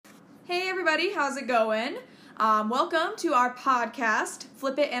Hey everybody, how's it going? Welcome to our podcast,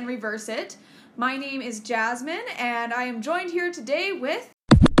 Flip It and Reverse It. My name is Jasmine, and I am joined here today with...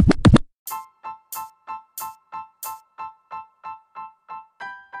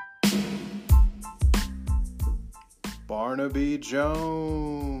 Barnaby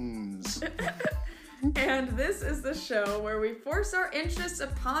Jones. And this is the show where we force our interests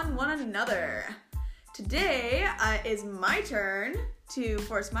upon one another. Today is my turn to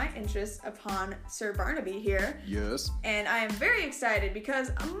force my interests upon Sir Barnaby here. Yes. And I am very excited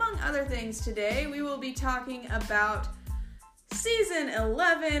because, among other things today, we will be talking about Season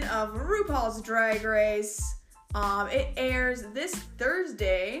 11 of RuPaul's Drag Race. It airs this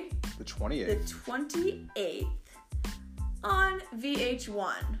Thursday, The 28th. The 28th, on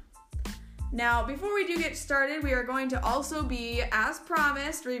VH1. Now, before we do get started, we are going to also be, as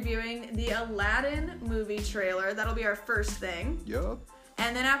promised, reviewing the Aladdin movie trailer. That'll be our first thing. Yup.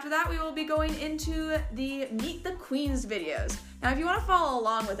 And then after that, we will be going into the Meet the Queens videos. Now, if you want to follow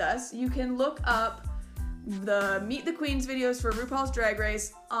along with us, you can look up the Meet the Queens videos for RuPaul's Drag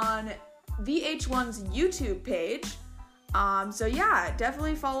Race on VH1's YouTube page. So yeah,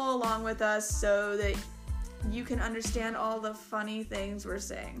 definitely follow along with us so that you can understand all the funny things we're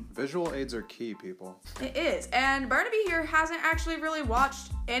saying. Visual aids are key, people. It is. And Barnaby here hasn't actually really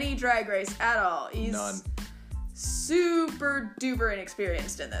watched any Drag Race at all. He's None. super duper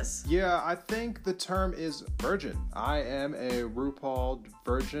inexperienced in this. Yeah, I think the term is virgin. I am a RuPaul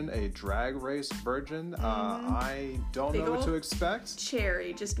virgin, a drag race virgin. I don't Big know what ol' to expect,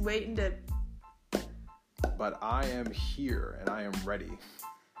 Cherry, just waiting to... but I am here and I am ready.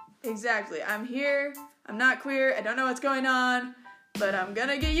 Exactly. I'm here. I'm not queer. I don't know what's going on, but I'm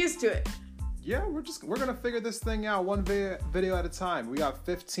gonna get used to it. Yeah, we're gonna figure this thing out one video at a time. We got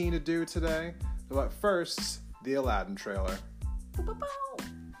 15 to do today, but first, the Aladdin trailer.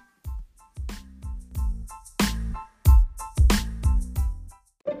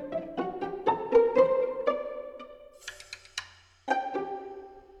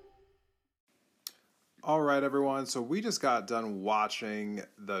 All right, everyone. So we just got done watching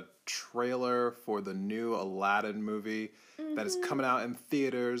the trailer for the new Aladdin movie that is coming out in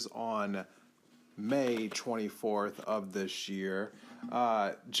theaters on May 24th of this year.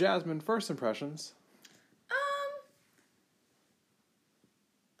 Jasmine, first impressions?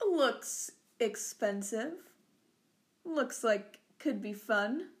 Looks expensive. Looks like could be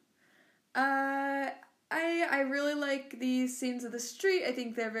fun. I really like these scenes of the street. I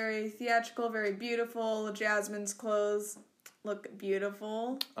think they're very theatrical, very beautiful. Jasmine's clothes look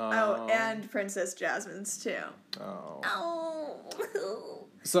beautiful. Oh, and Princess Jasmine's too. Oh.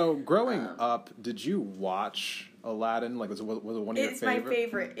 So, growing up, did you watch Aladdin? Like, was it one of your favorites? It's my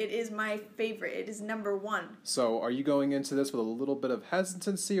favorite. It is my favorite. It is number one. So, are you going into this with a little bit of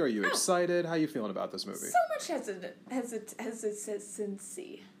hesitancy? Are you excited? How are you feeling about this movie? So much hesitancy.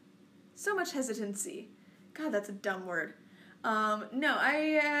 So much hesitancy. God, that's a dumb word. No,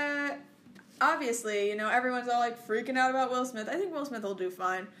 obviously, everyone's all like freaking out about Will Smith. I think Will Smith will do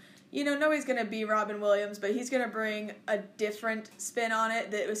fine. Nobody's going to be Robin Williams, but he's going to bring a different spin on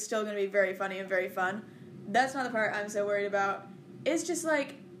it that was still going to be very funny and very fun. That's not the part I'm so worried about. It's just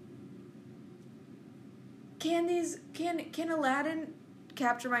like, can Aladdin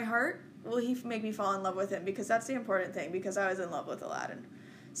capture my heart? Will he make me fall in love with him? Because that's the important thing, because I was in love with Aladdin.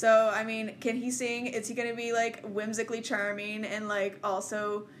 So, I mean, can he sing? Is he going to be, like, whimsically charming and, like,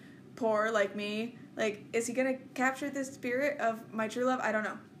 also poor like me? Like, is he going to capture the spirit of my true love? I don't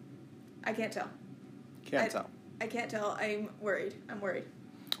know. I can't tell. Can't tell. I can't tell. I'm worried.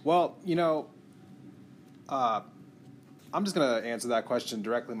 Well, I'm just going to answer that question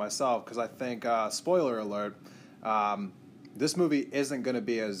directly myself because I think, spoiler alert, this movie isn't going to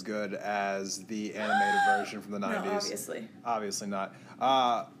be as good as the animated version from the 90s. No, obviously. Obviously not.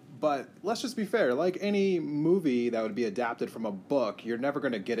 But let's just be fair. Like any movie that would be adapted from a book, you're never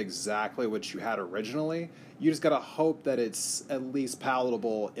going to get exactly what you had originally. You just got to hope that it's at least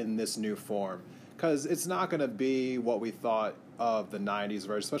palatable in this new form. Because it's not going to be what we thought of the 90s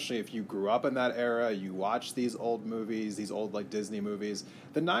version, especially if you grew up in that era, you watched these old movies, these old like Disney movies.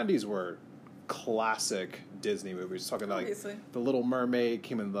 The 90s were classic Disney movies. Talking like Obviously. The Little Mermaid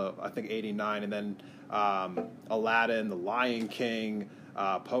came in I think 89, and then Aladdin, The Lion King,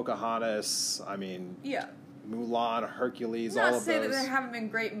 Pocahontas, Yeah. Mulan, Hercules, Not all to of say those. that there haven't been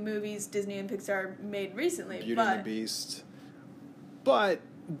great movies Disney and Pixar made recently, Beauty but... and the Beast. But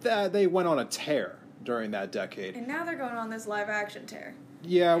they went on a tear during that decade. And now they're going on this live-action tear.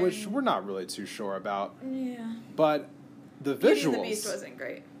 Yeah, which we're not really too sure about. Yeah. But the Beauty visuals... and the Beast wasn't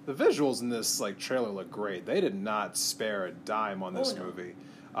great. The visuals in this trailer look great. They did not spare a dime on this movie.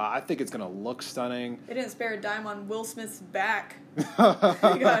 I think it's going to look stunning. They didn't spare a dime on Will Smith's back. They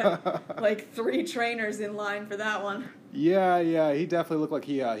got like 3 trainers in line for that one. Yeah, he definitely looked like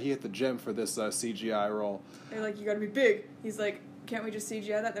he hit the gym for this CGI role. They're like, you gotta be big. He's like, can't we just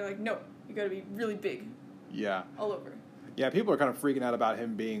CGI that? They're like, no, you gotta be really big. Yeah. All over. Yeah, people are kind of freaking out about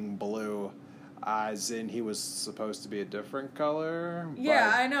him being blue, as in he was supposed to be a different color.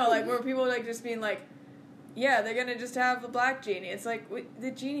 Yeah, I know. Like, where people like just being like, yeah, they're gonna just have the black genie. It's like,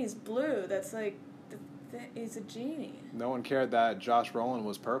 the genie's blue. That's like, it's a genie. No one cared that Josh Brolin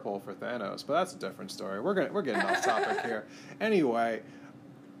was purple for Thanos, but that's a different story. We're getting off topic here. Anyway,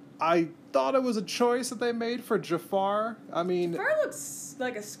 I thought it was a choice that they made for Jafar. I mean, Jafar looks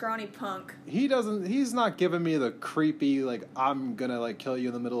like a scrawny punk. He's not giving me the creepy, like, I'm gonna, like, kill you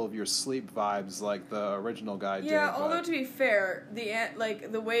in the middle of your sleep vibes like the original guy did. Yeah, although to be fair,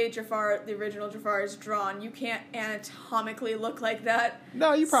 the way the original Jafar is drawn, you can't anatomically look like that.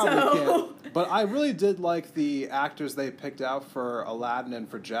 No, you probably can't. But I really did like the actors they picked out for Aladdin and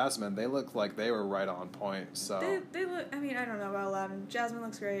for Jasmine. They looked like they were right on point, so... They look... I mean, I don't know about Aladdin. Jasmine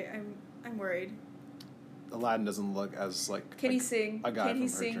looks great. I'm worried. Aladdin doesn't look as, like... Can he sing? A guy Can he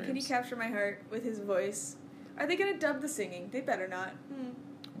from her sing? dreams. Can he capture my heart with his voice? Are they gonna dub the singing? They better not.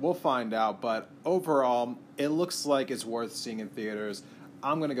 We'll find out, but overall, it looks like it's worth seeing in theaters.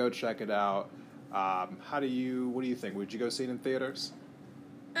 I'm gonna go check it out. What do you think? Would you go see it in theaters?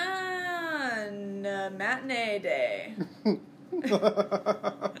 Matinee day.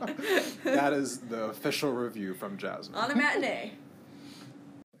 That is the official review from Jasmine. On a matinee.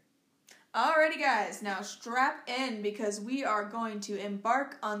 Alrighty guys, now strap in because we are going to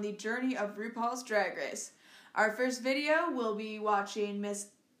embark on the journey of RuPaul's Drag Race. Our first video will be watching Miss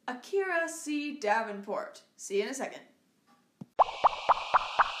Akira C. Davenport. See you in a second.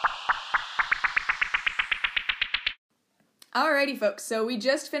 Alrighty folks, so we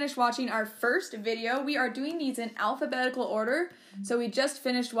just finished watching our first video. We are doing these in alphabetical order. So we just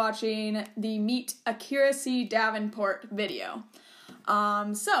finished watching the Meet Akira C. Davenport video.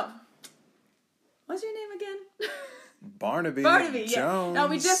 So, what's your name again? Barnaby Jones. Yeah. No,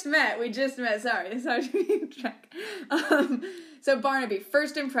 we just met. Sorry to keep track. So Barnaby,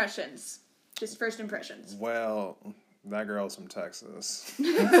 first impressions. Just first impressions. Well, that girl's from Texas.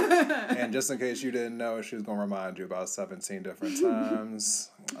 And just in case you didn't know, she was going to remind you about 17 different times.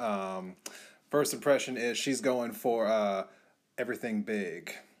 First impression is she's going for everything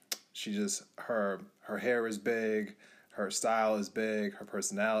big. She just, her hair is big, her style is big, her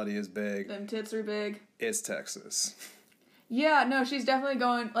personality is big. Them tits are big. It's Texas. Yeah, no, she's definitely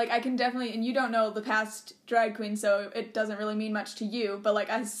going, like, I can definitely, and you don't know the past drag queen, so it doesn't really mean much to you, but, like,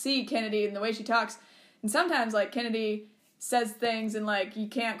 I see Kennedy and the way she talks, and sometimes, like, Kennedy says things and, like, you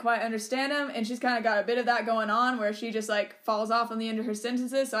can't quite understand them, and she's kind of got a bit of that going on, where she just, like, falls off on the end of her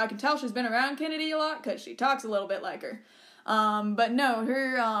sentences, so I can tell she's been around Kennedy a lot, because she talks a little bit like her. But no,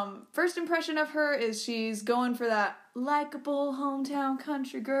 her, first impression of her is she's going for that likable hometown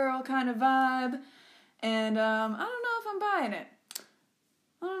country girl kind of vibe, and, I don't know if I'm buying it.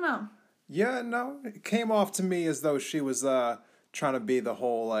 I don't know. Yeah, no, it came off to me as though she was, trying to be the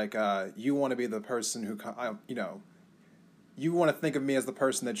whole, like, you want to be the person who, you want to think of me as the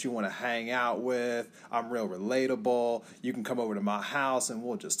person that you want to hang out with. I'm real relatable. You can come over to my house and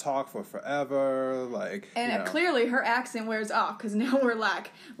we'll just talk for forever. Like, and clearly her accent wears off because now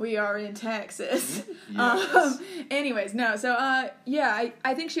we are in Texas. Yes. Anyways, no. So, yeah,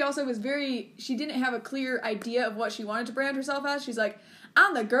 I think she also was she didn't have a clear idea of what she wanted to brand herself as. She's like,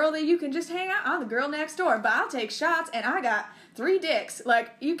 I'm the girl that you can just hang out. I'm the girl next door, but I'll take shots and I got 3 dicks.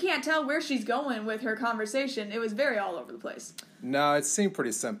 Like, you can't tell where she's going with her conversation. It was very all over the place. No, it seemed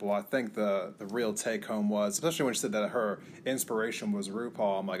pretty simple. I think the real take-home was, especially when she said that her inspiration was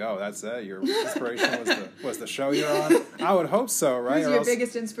RuPaul, I'm like, oh, that's it? Your inspiration was the show you're on? I would hope so, right? Who's your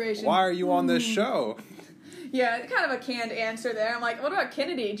biggest inspiration? Why are you on this show? Yeah, kind of a canned answer there. I'm like, what about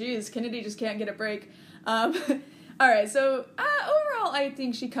Kennedy? Jeez, Kennedy just can't get a break. All right, so overall, I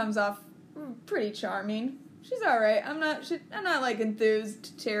think she comes off pretty charming. She's all right. I'm not like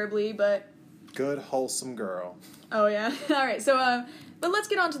enthused terribly, but good wholesome girl. Oh yeah. All right. So but let's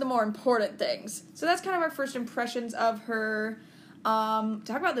get on to the more important things. So that's kind of our first impressions of her. Talk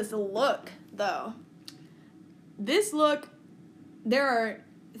about this look though. This look, there are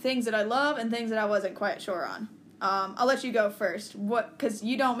things that I love and things that I wasn't quite sure on. I'll let you go first. Because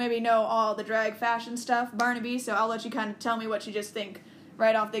you don't maybe know all the drag fashion stuff, Barnaby, so I'll let you kind of tell me what you just think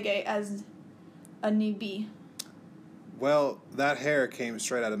right off the gate as a newbie. Well, that hair came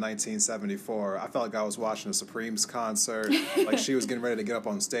straight out of 1974. I felt like I was watching a Supremes concert. Like, she was getting ready to get up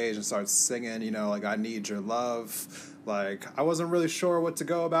on stage and start singing, you know, like, I Need Your Love. Like, I wasn't really sure what to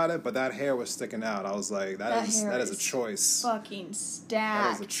go about it, but that hair was sticking out. I was like, that is a choice. Fucking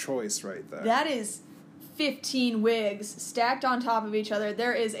stacked. That is a choice right there. That is 15 wigs stacked on top of each other.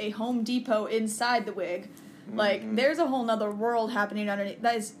 There is a Home Depot inside the wig. Like, there's a whole nother world happening underneath.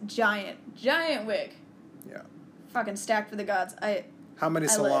 That is giant wig. Yeah. Fucking stacked for the gods. How many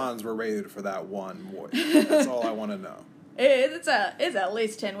salons were rated for that one wig? That's all I want to know. It's at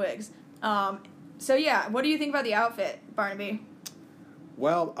least 10 wigs. So yeah, what do you think about the outfit, Barnaby?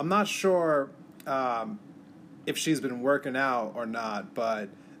 Well, I'm not sure if she's been working out or not, but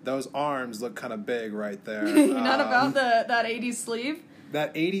those arms look kind of big right there. Not about that 80s sleeve?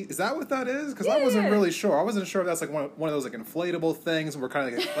 That 80, is that what that is? Because Yeah. I wasn't really sure. I wasn't sure if that's like one of those like inflatable things where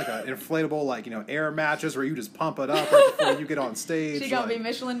kind of like an inflatable like, you know, air mattress where you just pump it up right before you get on stage. She gonna be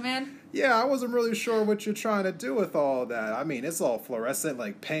Michelin Man? Yeah, I wasn't really sure what you're trying to do with all that. I mean, it's all fluorescent,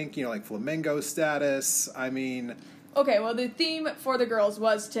 like pink, you know, like flamingo status. I mean... Okay, well, the theme for the girls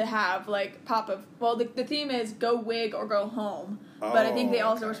was to have, like, the theme is go wig or go home. But I think they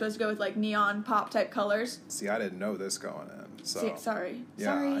also were supposed to go with, like, neon pop-type colors. See, I didn't know this going in. So, sorry. Yeah,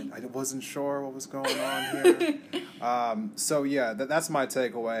 Sorry. I wasn't sure what was going on here. So, yeah, that's my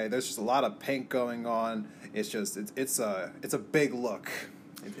takeaway. There's just a lot of pink going on. It's just, it's a big look.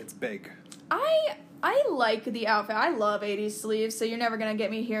 It's big. I like the outfit. I love 80s sleeves, so you're never going to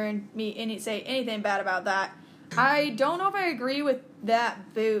get me hearing me say anything bad about that. I don't know if I agree with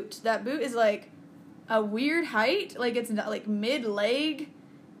that boot. That boot is, like, a weird height. Like, it's not, like, mid-leg.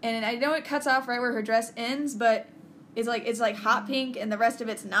 And I know it cuts off right where her dress ends, but it's like hot pink, and the rest of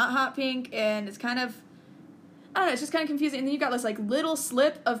it's not hot pink, and it's kind of... I don't know, it's just kind of confusing. And then you got this, like, little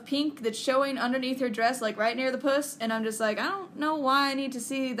slip of pink that's showing underneath her dress, like, right near the puss. And I'm just like, I don't know why I need to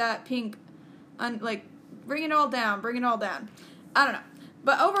see that pink. Like, bring it all down. I don't know.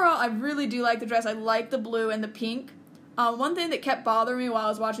 But overall, I really do like the dress. I like the blue and the pink. One thing that kept bothering me while I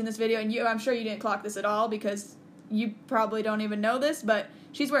was watching this video, and I'm sure you didn't clock this at all because you probably don't even know this, but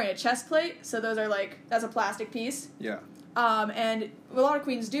she's wearing a chest plate, so those are like, that's a plastic piece. Yeah. And a lot of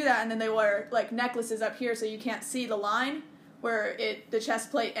queens do that, and then they wear, like, necklaces up here so you can't see the line where the chest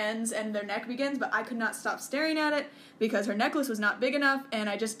plate ends and their neck begins, but I could not stop staring at it because her necklace was not big enough, and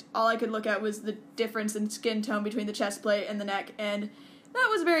all I could look at was the difference in skin tone between the chest plate and the neck, and that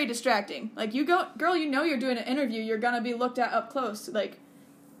was very distracting. Like, girl, you know you're doing an interview, you're gonna be looked at up close. Like,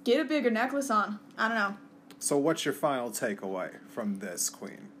 get a bigger necklace on. I don't know. So what's your final takeaway from this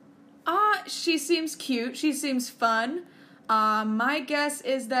queen? She seems cute. She seems fun. My guess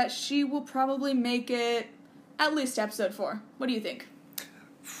is that she will probably make it at least episode 4. What do you think?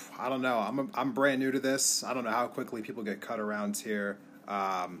 I don't know. I'm brand new to this. I don't know how quickly people get cut around here.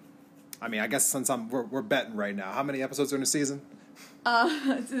 I mean, I guess since we're betting right now. How many episodes are in a season?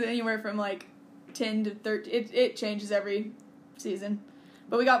 It's anywhere from like 10 to 13. It changes every season.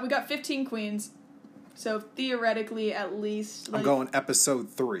 But we got 15 queens. So theoretically at least I'm going episode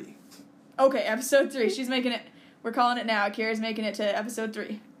 3. Okay, episode 3. She's making it. We're calling it now. Kira's making it to episode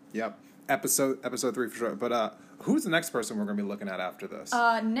 3. Yep. Episode 3 for sure. But who's the next person we're going to be looking at after this?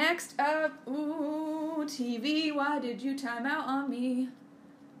 Next up, TV, why did you time out on me?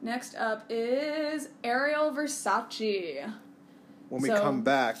 Next up is Ariel Versace. When we come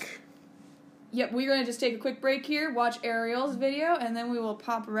back... Yep, we're going to just take a quick break here, watch Ariel's video, and then we will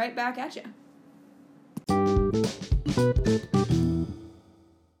pop right back at you.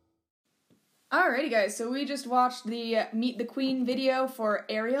 Alrighty guys, so we just watched the Meet the Queen video for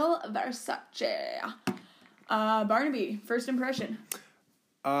Ariel Versace. Barnaby, first impression.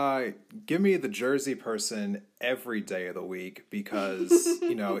 Give me the Jersey person every day of the week because,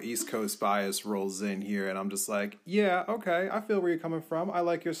 you know, East Coast bias rolls in here and I'm just like, yeah, okay, I feel where you're coming from. I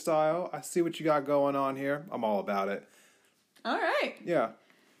like your style. I see what you got going on here. I'm all about it. All right. Yeah.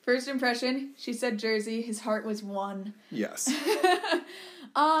 First impression, she said Jersey, his heart was won. Yes.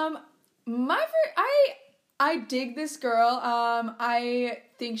 I dig this girl. I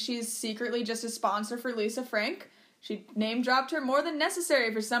think she's secretly just a sponsor for Lisa Frank. She name dropped her more than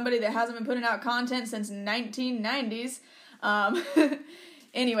necessary for somebody that hasn't been putting out content since 1990s.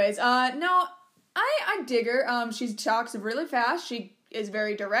 Anyways, no, I dig her. She talks really fast. She is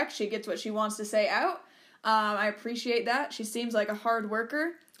very direct. She gets what she wants to say out. I appreciate that. She seems like a hard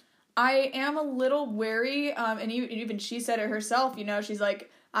worker. I am a little wary, and even she said it herself, you know, she's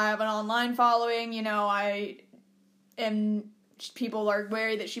like, I have an online following, you know, people are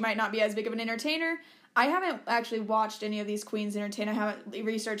wary that she might not be as big of an entertainer. I haven't actually watched any of these queens entertain. I haven't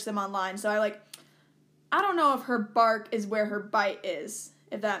researched them online, so I don't know if her bark is where her bite is,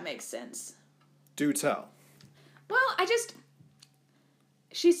 if that makes sense. Do tell. Well,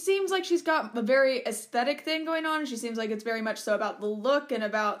 she seems like she's got a very aesthetic thing going on. She seems like it's very much so about the look and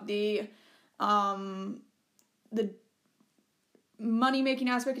about the money-making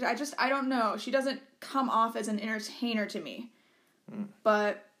aspect. I don't know. She doesn't come off as an entertainer to me.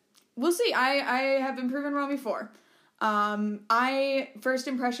 But we'll see. I have been proven wrong before. First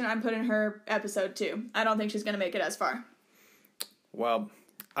impression, I'm putting her episode 2. I don't think she's going to make it as far. Well,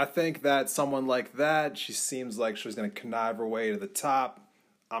 I think that someone like that, she seems like she's going to connive her way to the top.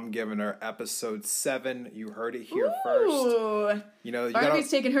 I'm giving her episode 7. You heard it here first. You know,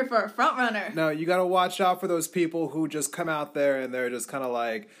 Barnaby's taking her for a front runner. No, you got to watch out for those people who just come out there and they're just kind of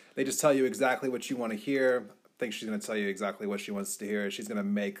like, they just tell you exactly what you want to hear. I think she's going to tell you exactly what she wants to hear. She's going to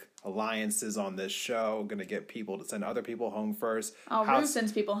make alliances on this show, going to get people to send other people home first. Oh, Rue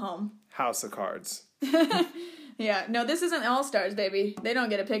sends people home. House of Cards. Yeah, no, this isn't All-Stars, baby. They don't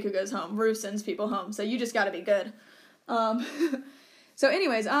get to pick who goes home. Rue sends people home, so you just got to be good. So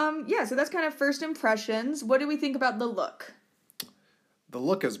anyways, yeah, so that's kind of first impressions. What do we think about the look? The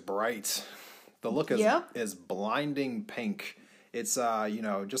look is bright. The look is blinding pink. It's,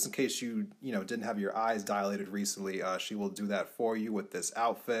 just in case you didn't have your eyes dilated recently, she will do that for you with this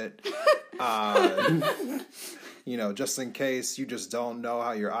outfit. Just in case you just don't know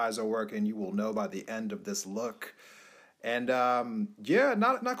how your eyes are working, you will know by the end of this look. And,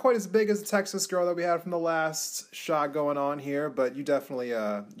 not quite as big as the Texas girl that we had from the last shot going on here, but you definitely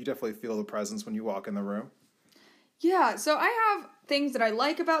feel the presence when you walk in the room. Yeah, so I have things that I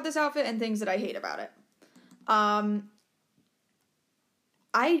like about this outfit and things that I hate about it.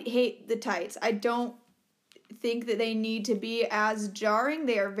 I hate the tights. I don't think that they need to be as jarring.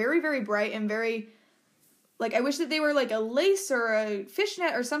 They are very, very bright and very, I wish that they were like a lace or a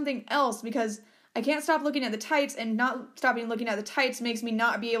fishnet or something else, because I can't stop looking at the tights, and not stopping looking at the tights makes me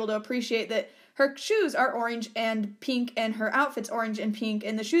not be able to appreciate that her shoes are orange and pink and her outfit's orange and pink,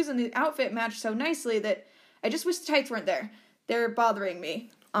 and the shoes and the outfit match so nicely that I just wish the tights weren't there. They're bothering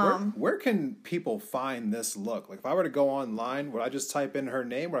me. Where can people find this look? Like, if I were to go online, would I just type in her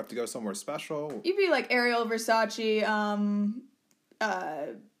name, or have to go somewhere special? You'd be like Ariel Versace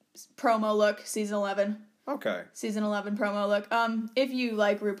promo look, season 11. Okay. Season 11 promo look. If you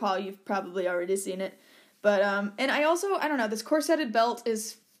like RuPaul, you've probably already seen it. But, and I don't know, this corseted belt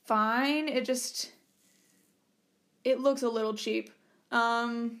is fine. It looks a little cheap.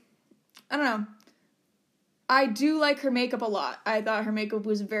 I don't know. I do like her makeup a lot. I thought her makeup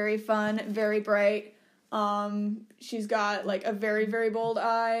was very fun, very bright. She's got, a very, very bold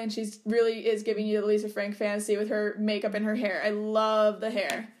eye, and she's really is giving you the Lisa Frank fantasy with her makeup and her hair. I love the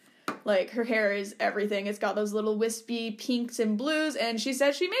hair. Her hair is everything. It's got those little wispy pinks and blues, and she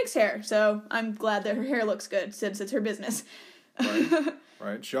says she makes hair, so I'm glad that her hair looks good, since it's her business.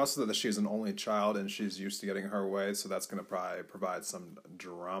 Right. She also said that she's an only child, and she's used to getting her way, so that's going to probably provide some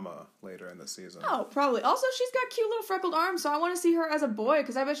drama later in the season. Oh, probably. Also, she's got cute little freckled arms, so I want to see her as a boy,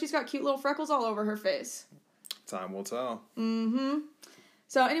 because I bet she's got cute little freckles all over her face. Time will tell. Mm-hmm.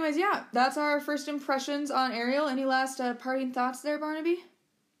 So, anyways, yeah, that's our first impressions on Ariel. Any last parting thoughts there, Barnaby?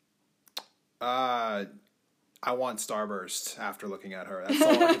 I want Starburst after looking at her. That's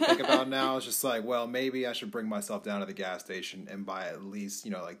all I can think about now. It's just maybe I should bring myself down to the gas station and buy at least,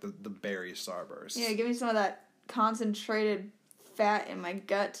 the berry Starburst. Yeah, give me some of that concentrated fat in my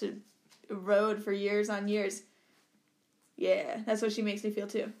gut to erode for years on years. Yeah, that's what she makes me feel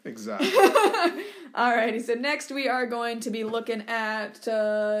too. Exactly. Alrighty, so next we are going to be looking at,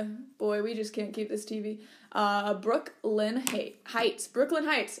 we just can't keep this TV. Brooklyn Heights. Brooklyn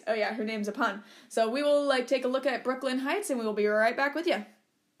Heights. Oh yeah, her name's a pun. So we will take a look at Brooklyn Heights, and we will be right back with you.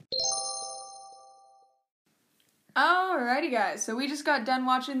 Alrighty guys, so we just got done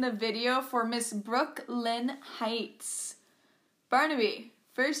watching the video for Miss Brooklyn Heights. Barnaby,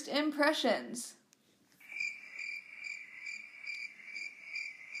 first impressions.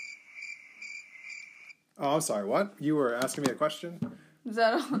 Oh, I'm sorry, what? You were asking me a question? Is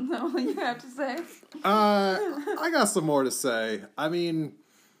that all you have to say? I got some more to say. I mean,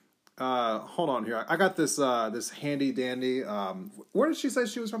 hold on here. I got this handy dandy. Where did she say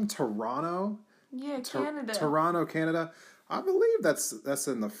she was from? Toronto? Yeah, Canada. Toronto, Canada. I believe that's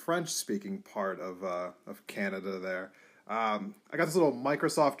in the French-speaking part of Canada there. I got this little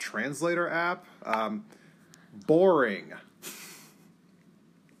Microsoft Translator app. Boring.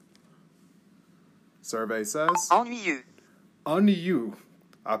 Survey says... Ennuyeux.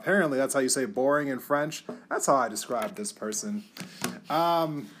 Apparently, that's how you say boring in French. That's how I describe this person. We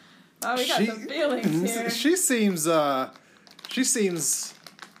got some feelings here. She seems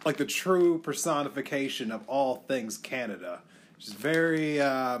like the true personification of all things Canada. She's very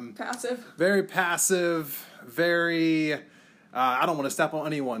passive. Very passive. Very. I don't want to step on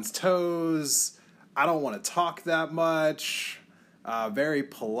anyone's toes. I don't want to talk that much. Very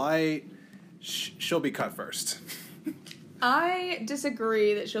polite. She'll be cut first. I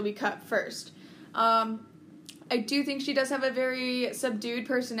disagree that she'll be cut first. I do think she does have a very subdued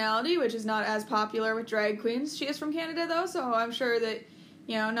personality, which is not as popular with drag queens. She is from Canada, though, so I'm sure that,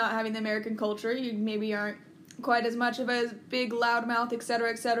 not having the American culture, you maybe aren't quite as much of a big loudmouth, etc.,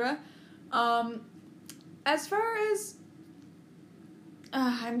 etc. As far as...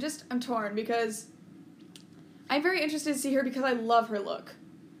 I'm torn, because I'm very interested to see her because I love her look.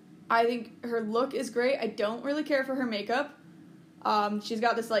 I think her look is great. I don't really care for her makeup. She's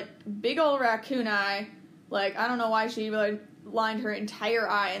got this, big old raccoon eye. I don't know why she lined her entire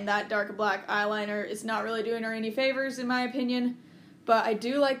eye in that dark black eyeliner. It's not really doing her any favors, in my opinion. But I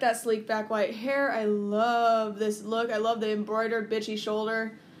do like that sleek back white hair. I love this look. I love the embroidered bitchy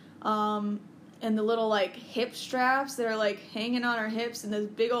shoulder. And the little, hip straps that are, hanging on her hips and those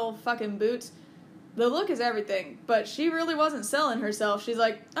big old fucking boots. The look is everything. But she really wasn't selling herself. She's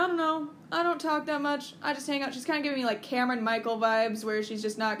like, I don't know. I don't talk that much. I just hang out. She's kind of giving me, Cameron Michael vibes, where she's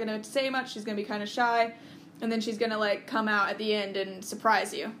just not going to say much. She's going to be kind of shy. And then she's going to, come out at the end and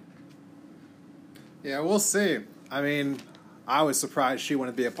surprise you. Yeah, we'll see. I mean, I was surprised she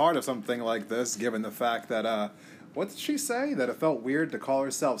wouldn't be a part of something like this, given the fact that, what did she say? That it felt weird to call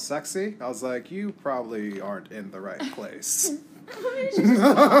herself sexy? I was like, you probably aren't in the right place. She's just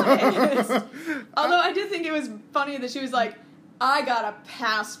honest. Although I did think it was funny that she was like, I got a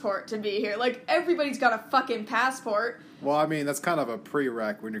passport to be here. Everybody's got a fucking passport. Well, I mean, that's kind of a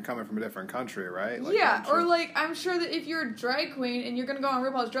prereq when you're coming from a different country, right? Yeah, or I'm sure that if you're a drag queen and you're going to go on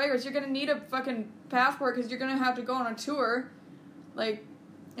RuPaul's Drag Race, you're going to need a fucking passport because you're going to have to go on a tour, and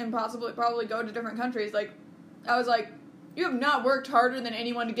probably go to different countries. I was like, you have not worked harder than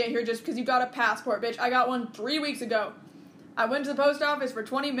anyone to get here just because you got a passport, bitch. I got one 3 weeks ago. I went to the post office for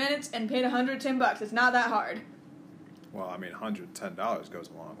 20 minutes and paid $110. It's not that hard. Well, I mean, $110 goes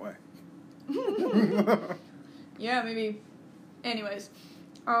a long way. Yeah, maybe. Anyways.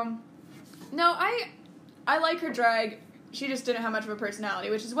 No, I like her drag. She just didn't have much of a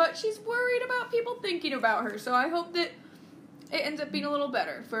personality, which is what she's worried about people thinking about her. So I hope that it ends up being a little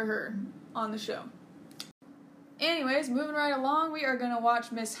better for her on the show. Anyways, moving right along, we are going to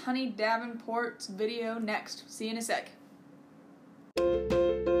watch Miss Honey Davenport's video next. See you in a sec.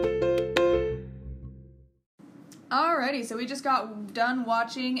 Alrighty, so we just got done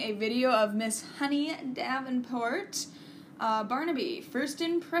watching a video of Miss Honey Davenport. Barnaby, first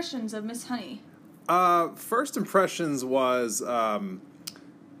impressions of Miss Honey. First impressions was, I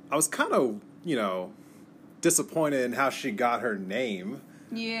was kind of, disappointed in how she got her name.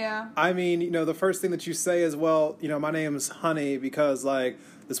 Yeah. I mean, the first thing that you say is, well, my name's Honey because,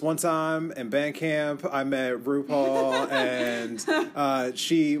 this one time in band camp, I met RuPaul, and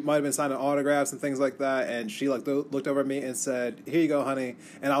she might have been signing autographs and things like that, and she, looked over at me and said, here you go, honey,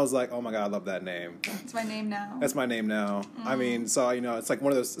 and I was like, oh my God, I love that name. It's my name now. That's my name now. I mean, so, it's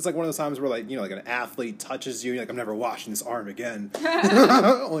one of those times where, an athlete touches you, and you're like, I'm never washing this arm again.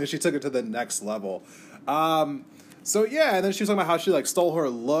 Only she took it to the next level. So yeah, and then she was talking about how she stole her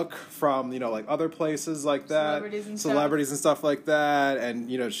look from other places like that, celebrities and stuff like that,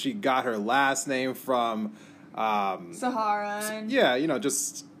 and she got her last name from Sahara. Yeah,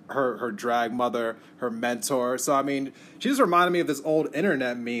 just her drag mother, her mentor. So I mean, she just reminded me of this old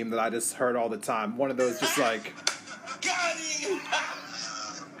internet meme that I just heard all the time. One of those just got him.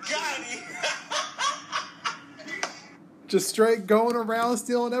 just straight going around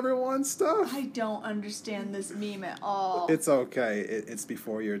stealing everyone's stuff. I don't understand this meme at all. It's okay. It's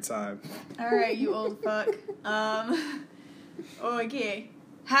before your time. All right, you old fuck. Okay.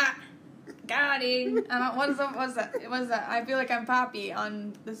 Ha! Got him. What is that? I feel like I'm Poppy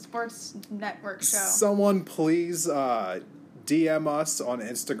on the Sports Network show. Someone please DM us on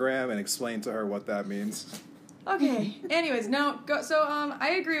Instagram and explain to her what that means. Okay. Anyways, no. So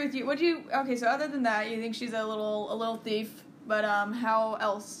I agree with you. Okay, so other than that, you think she's a little thief, but how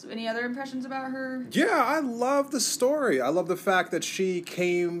else? Any other impressions about her? Yeah, I love the story. I love the fact that she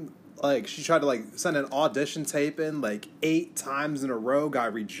came, she tried to send an audition tape in 8 times in a row,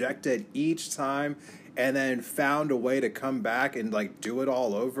 got rejected each time, and then found a way to come back and do it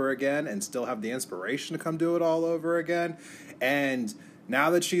all over again and still have the inspiration to come do it all over again. And now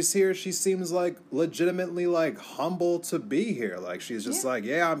that she's here, she seems legitimately humble to be here. She's just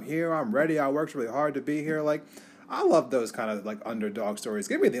yeah, I'm here, I'm ready, I worked really hard to be here. I love those kind of like underdog stories.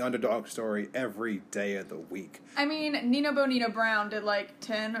 Give me the underdog story every day of the week. I mean, Nina Bonina Brown did like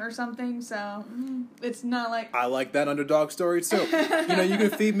 10 or something, so it's not like... I like that underdog story too. You can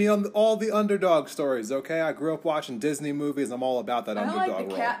feed me on all the underdog stories, okay? I grew up watching Disney movies. I'm all about that underdog role. I like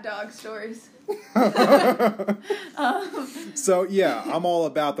the cat dog stories. So, yeah, I'm all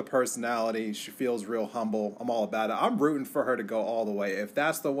about the personality. She feels real humble. I'm all about it. I'm rooting for her to go all the way. If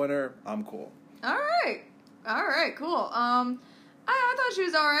that's the winner, I'm cool. All right, cool. I thought she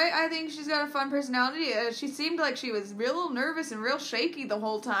was all right. I think she's got a fun personality. She seemed like she was real nervous and real shaky the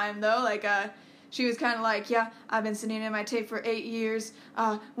whole time, though. Like, she was kind of like, yeah, I've been sitting in my tape for 8 years.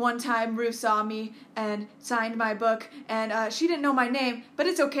 One time Rue saw me and signed my book, and she didn't know my name, but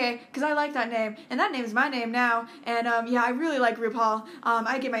it's okay, because I like that name, and that name is my name now. And, yeah, I really like RuPaul.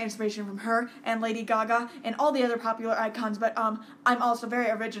 I get my inspiration from her and Lady Gaga and all the other popular icons, but I'm also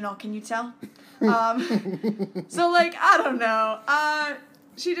very original, can you tell? So, like, I don't know.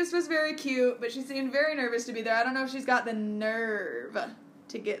 She just was very cute, but she seemed very nervous to be there. I don't know if she's got the nerve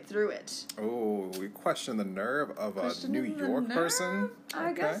to get through it. Oh, we question the nerve of a New York person?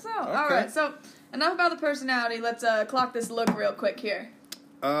 I guess so. Okay. All right, so enough about the personality. Let's clock this look real quick here.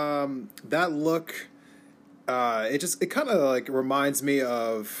 That look, it kind of like reminds me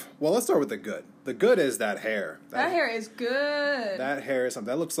of, well, let's start with the good. The good is that hair. That hair is good. That hair is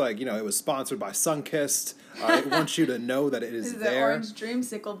something that looks like, it was sponsored by Sunkist. It wants you to know that it is this is there. The orange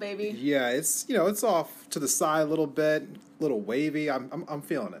dreamsicle, baby. Yeah, it's it's off to the side a little bit, a little wavy. I'm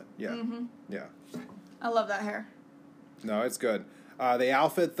feeling it. Yeah, yeah. I love that hair. No, it's good. The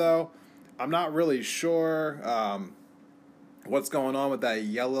outfit though, I'm not really sure what's going on with that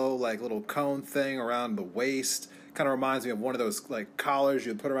yellow like little cone thing around the waist. Kind of reminds me of one of those like collars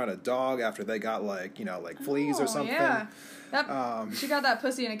you'd put around a dog after they got like fleas or something. Yeah, she got that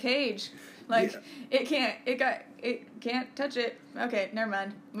pussy in a cage. Like it can't touch it. Okay, never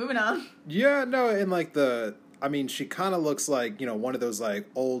mind. Moving on. Yeah, no, and she kind of looks like one of those like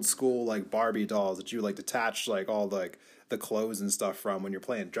old school like Barbie dolls that you like detach like all like the clothes and stuff from when you're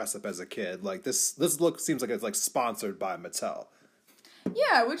playing dress up as a kid. Like this look seems like it's like sponsored by Mattel.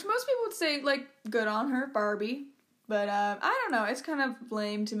 Yeah, which most people would say like good on her, Barbie. But I don't know. It's kind of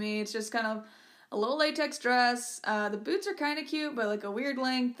lame to me. It's just kind of a little latex dress. The boots are kind of cute, but like a weird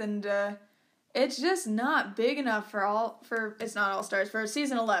length, and it's just not big enough for it's not All Stars for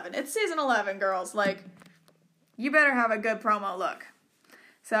season 11. It's season 11, girls. Like, you better have a good promo look.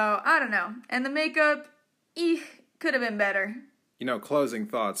 So I don't know. And the makeup, could have been better. Closing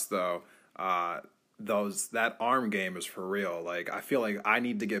thoughts though. That arm game is for real. Like, I feel like I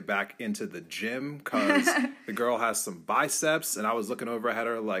need to get back into the gym because the girl has some biceps, and I was looking over at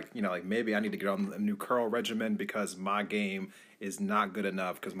her like, maybe I need to get on a new curl regimen because my game is not good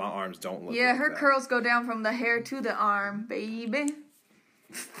enough because my arms don't look. Yeah, like her that. Curls go down from the hair to the arm, baby.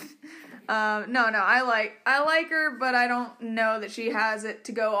 No, I like her, but I don't know that she has it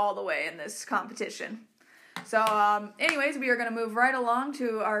to go all the way in this competition. So, anyways, we are going to move right along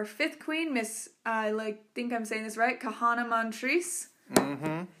to our fifth queen, Miss, think I'm saying this right, Kahanna Montrese.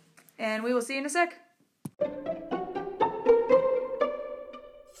 Mm-hmm. And we will see you in a sec.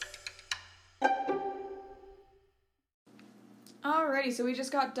 Alrighty, so we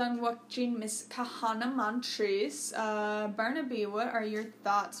just got done watching Miss Kahanna Montrese. Barnaby, what are your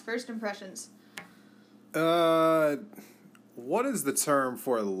thoughts, first impressions? What is the term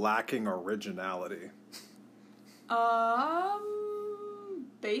for lacking originality?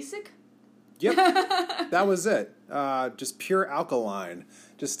 Basic? Yep, that was it. Just pure alkaline,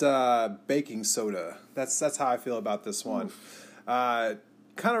 just baking soda. That's how I feel about this one. Kind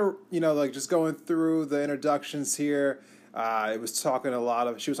of, like just going through the introductions here. She was talking a lot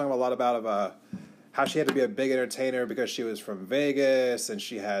about how she had to be a big entertainer because she was from Vegas and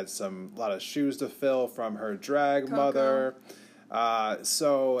she had a lot of shoes to fill from her drag mother.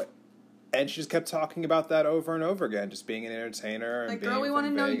 And she just kept talking about that over and over again, just being an entertainer and being from Vegas. Like, girl, we want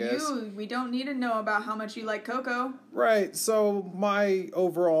to know you. We don't need to know about how much you like Coco. Right. So my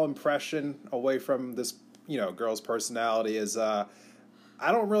overall impression away from this, girl's personality is I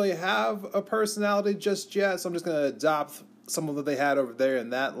don't really have a personality just yet, so I'm just going to adopt some of what they had over there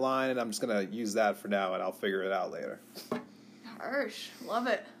in that line, and I'm just going to use that for now, and I'll figure it out later. Harsh. Love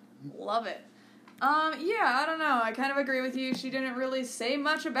it. Love it. Yeah, I don't know. I kind of agree with you. She didn't really say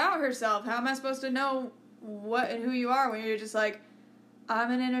much about herself. How am I supposed to know what and who you are when you're just like,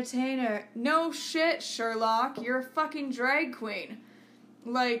 I'm an entertainer? No shit, Sherlock. You're a fucking drag queen.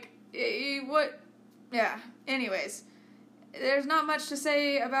 Like, what? Yeah. Anyways, there's not much to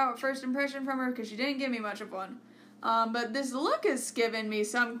say about first impression from her because she didn't give me much of one. But this look is giving me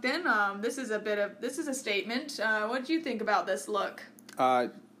something. This is a statement. What do you think about this look?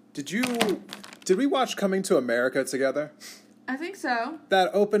 Did we watch Coming to America together? I think so.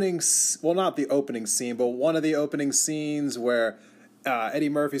 That not the opening scene, but one of the opening scenes where Eddie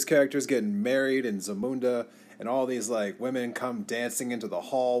Murphy's character is getting married in Zamunda, and all these like women come dancing into the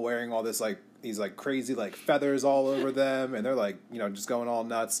hall wearing all this like these like crazy like feathers all over them, and they're like, you know, just going all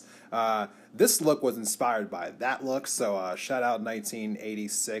nuts. This look was inspired by that look, so shout out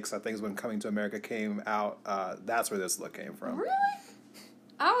 1986, I think is when Coming to America came out. That's where this look came from. Really?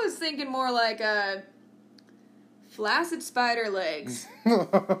 I was thinking more like flaccid spider legs.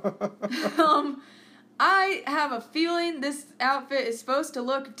 I have a feeling this outfit is supposed to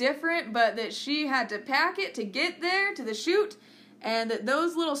look different, but that she had to pack it to get there to the shoot, and that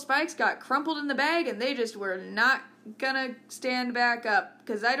those little spikes got crumpled in the bag and they just were not gonna stand back up,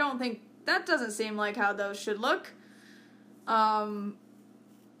 because I don't think that doesn't seem like how those should look.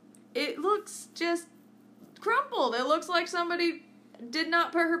 It looks just crumpled. It looks like somebody did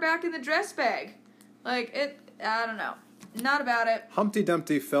not put her back in the dress bag. Like, I don't know. Not about it. Humpty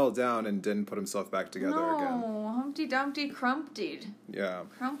Dumpty fell down and didn't put himself back together again. No, Humpty Dumpty crumptied. Yeah.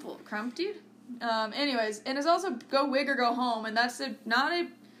 Crumptied? Anyways, and it's also go wig or go home, and that's I'm not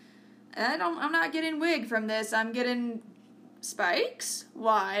getting wig from this. I'm getting spikes.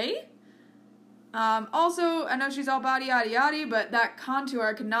 Why? Also, I know she's all body yaddy yaddy, but that contour,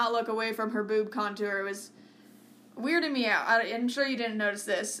 I could not look away from her boob contour. It was weirding me out. I'm sure you didn't notice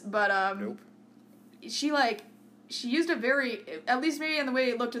this, but Nope. She used a very, at least maybe in the way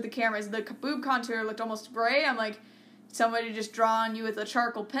it looked at the cameras, the boob contour looked almost gray. I'm like, somebody just drawing you with a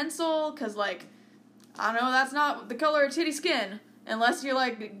charcoal pencil, because, like, I don't know, that's not the color of titty skin, unless you're,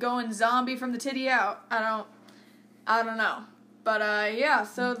 like, going zombie from the titty out. I don't know. But, yeah,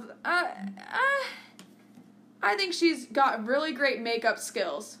 so, I think she's got really great makeup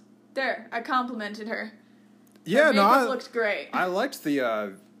skills. There, I complimented her. Yeah, her makeup looked great. I liked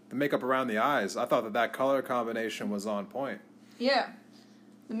the makeup around the eyes. I thought that color combination was on point. Yeah.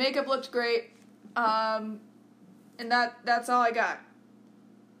 The makeup looked great. And that's all I got.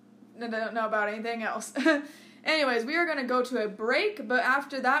 I don't know about anything else. Anyways, we are going to go to a break, but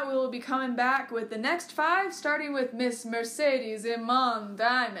after that we will be coming back with the next 5, starting with Miss Mercedes Iman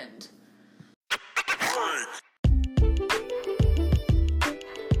Diamond.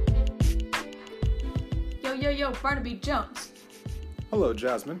 Yo, Barnaby Jones. Hello,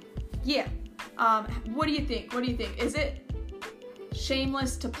 Jasmine. Yeah. What do you think? Is it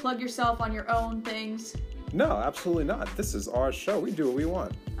shameless to plug yourself on your own things? No, absolutely not. This is our show. We do what we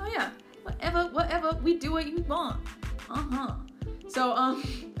want. Oh, yeah. Whatever. We do what you want. So,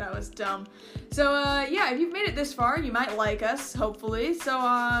 that was dumb. So, yeah, if you've made it this far, you might like us, hopefully. So,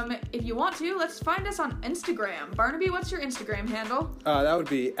 if you want to, let's find us on Instagram. Barnaby, what's your Instagram handle? That would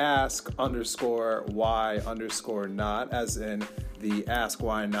be ask_why_not, as in the Ask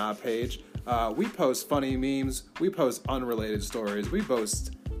Why Not page. We post funny memes. We post unrelated stories. We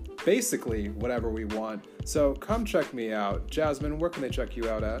post basically whatever we want. So come check me out. Jasmine, where can they check you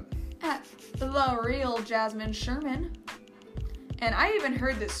out at? At The Real Jasmine Sherman. And I even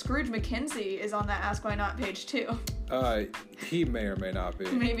heard that Scrooge McKenzie is on that Ask Why Not page, too. He may or may not be.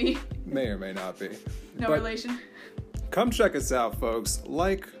 Maybe. May or may not be. No relation. Come check us out, folks.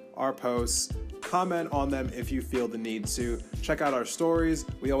 Like our posts. Comment on them if you feel the need to. Check out our stories.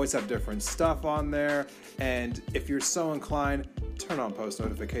 We always have different stuff on there. And if you're so inclined, turn on post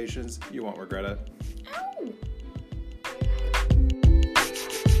notifications. You won't regret it. Ow!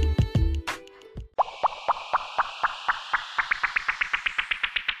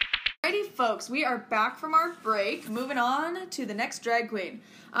 Folks, we are back from our break, moving on to the next drag queen.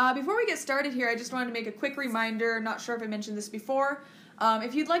 Before we get started here, I just wanted to make a quick reminder, not sure if I mentioned this before.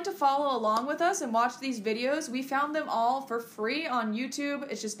 If you'd like to follow along with us and watch these videos, we found them all for free on YouTube.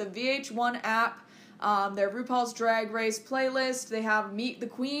 It's just the VH1 app. Their RuPaul's Drag Race playlist. They have Meet the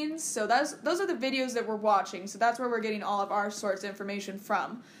Queens. So those are the videos that we're watching. So that's where we're getting all of our source information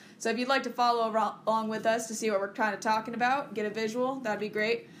from. So if you'd like to follow along with us to see what we're kind of talking about, get a visual, that'd be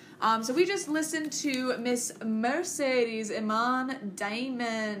great. So we just listened to Miss Mercedes Iman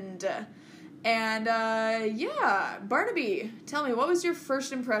Diamond. And, yeah, Barnaby, tell me, what was your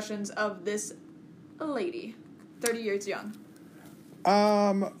first impressions of this lady, 30 years young?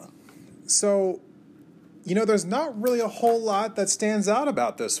 So, you know, there's not really a whole lot that stands out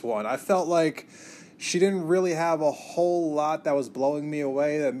about this one. I felt like she didn't really have a whole lot that was blowing me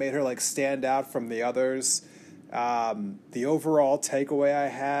away that made her, like, stand out from the others. The overall takeaway I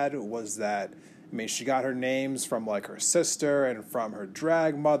had was that I mean, she got her names from like her sister and from her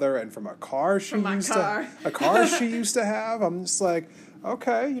drag mother and from a car she used to have. I'm just like,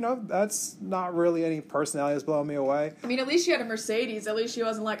 okay, you know, that's not really any personality that's blowing me away. I mean, at least she had a Mercedes. At least she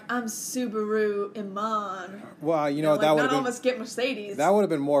wasn't like, I'm Subaru Iman. Well, you know, like, that would none of us get Mercedes. That would have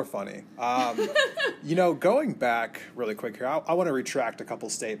been more funny. You know, going back really quick here, I want to retract a couple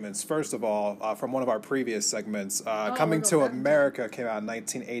statements. First of all, from one of our previous segments, Coming to America came out in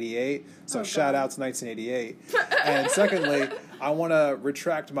 1988, so shout out to 1988. And secondly, I want to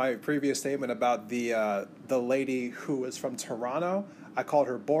retract my previous statement about the lady who was from Toronto. I called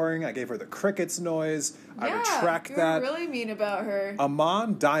her boring. I gave her the crickets noise. I retract that. You're really mean about her.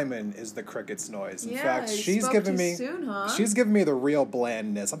 Amon Diamond is the crickets noise. In fact, she's spoke giving too me soon, huh? she's giving me the real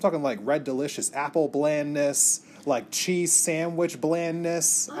blandness. I'm talking like Red Delicious apple blandness, like cheese sandwich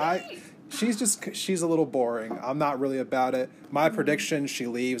blandness. She's a little boring. I'm not really about it. My prediction: she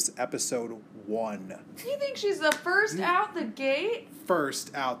leaves episode 1. You think she's the first out the gate?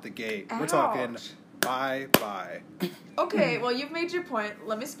 First out the gate. Ouch. We're talking bye. Okay, well, you've made your point.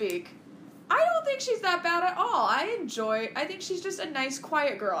 Let me speak. I don't think she's that bad at all. I think she's just a nice,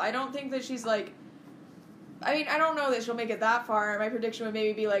 quiet girl. I don't think that she's like... I mean, I don't know that she'll make it that far. My prediction would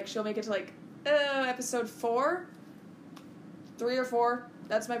maybe be like, she'll make it to like, episode 4? 3 or 4.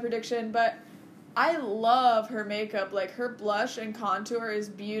 That's my prediction. But I love her makeup. Like, her blush and contour is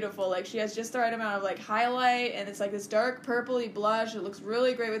beautiful. Like, she has just the right amount of like highlight, and it's like this dark purpley blush. It looks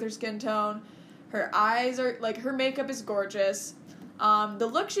really great with her skin tone. Her eyes are, like, her makeup is gorgeous. The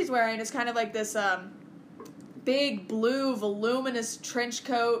look she's wearing is kind of like this big blue voluminous trench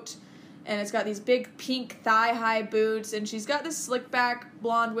coat, and it's got these big pink thigh-high boots, and she's got this slick-back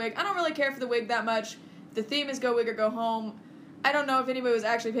blonde wig. I don't really care for the wig that much. The theme is go wig or go home. I don't know if anybody was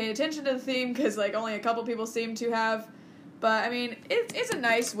actually paying attention to the theme, because, like, only a couple people seem to have. But, I mean, it's a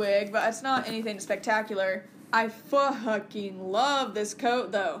nice wig, but it's not anything spectacular. I fucking love this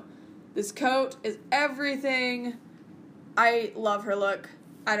coat, though. This coat is everything. I love her look.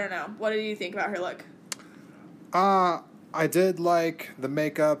 I don't know. What do you think about her look? I did like the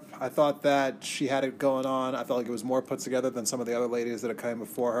makeup. I thought that she had it going on. I felt like it was more put together than some of the other ladies that have come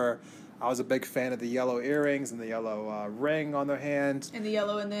before her. I was a big fan of the yellow earrings and the yellow ring on their hand. And the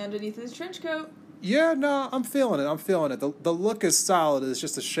yellow in the underneath of this trench coat. Yeah, no, I'm feeling it. The look is solid. It's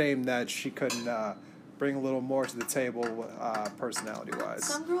just a shame that she couldn't bring a little more to the table, personality-wise.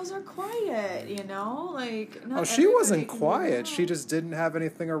 Some girls are quiet, you know? Like, not she wasn't everybody can quiet. be She just didn't have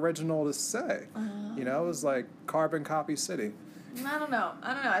anything original to say. You know, it was like carbon copy city. I don't know.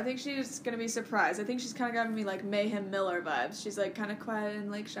 I think she's going to be surprised. I think she's kind of giving me, like, Mayhem Miller vibes. She's, like, kind of quiet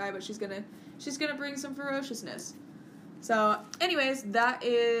and, like, shy, but she's gonna bring some ferociousness. So, anyways, that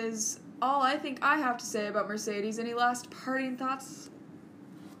is all I think I have to say about Mercedes. Any last parting thoughts?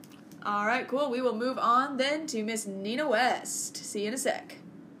 All right, cool. We will move on then to Miss Nina West. See you in a sec.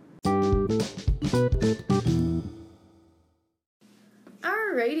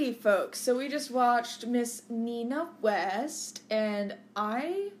 Alrighty, folks. So we just watched Miss Nina West, and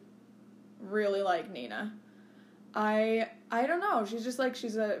I really like Nina. I don't know. She's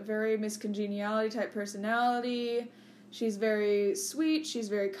a very Miss Congeniality type personality. She's very sweet. She's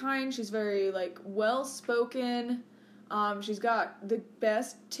very kind. She's very, like, well-spoken. She's got the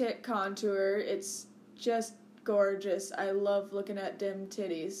best tit contour. It's just gorgeous. I love looking at dim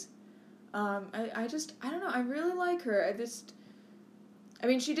titties. I don't know. I really like her. I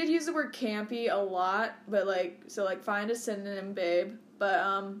mean, she did use the word campy a lot, but, like, so, like, find a synonym, babe. But,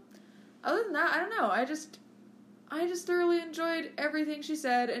 other than that, I don't know. I just thoroughly enjoyed everything she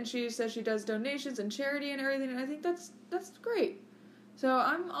said, and she says she does donations and charity and everything, and I think that's great. So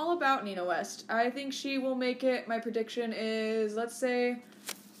I'm all about Nina West. I think she will make it. My prediction is, let's say,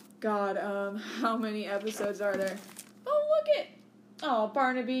 God, how many episodes are there? Oh,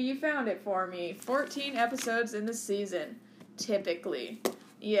 Barnaby, you found it for me. 14 episodes in the season, typically.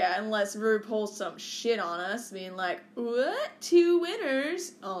 Yeah, unless Ru pulls some shit on us, being like, what? 2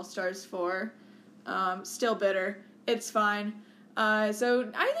 winners? All-Stars 4. Still bitter. It's fine.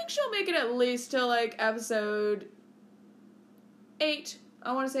 So I think she'll make it at least till, like, episode 8.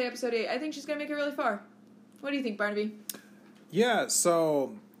 I want to say episode 8. I think she's going to make it really far. What do you think, Barnaby? Yeah,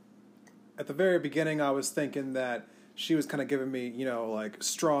 so at the very beginning I was thinking that she was kind of giving me, you know, like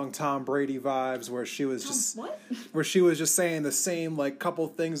strong Tom Brady vibes where she was just where she was just saying the same like couple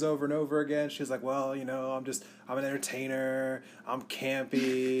things over and over again. She was like, well, you know, I'm an entertainer, I'm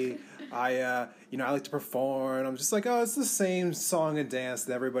campy, I like to perform. I'm just like, oh, it's the same song and dance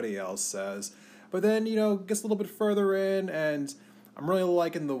that everybody else says. But then, you know, gets a little bit further in, and I'm really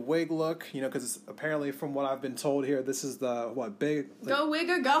liking the wig look, you know, because apparently from what I've been told here, this is the, big... Like, go wig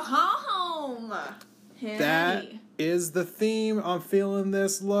or go home! home. That Honey. is the theme. I'm feeling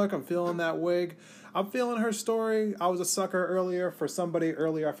this look. I'm feeling that wig. I'm feeling her story. I was a sucker earlier for somebody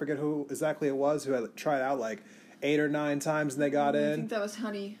earlier. I forget who exactly it was who had tried out like 8 or 9 times and they got I in. think that was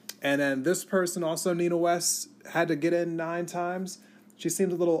Honey. And then this person, also Nina West, had to get in 9 times. She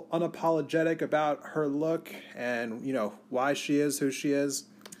seemed a little unapologetic about her look and, you know, why she is who she is.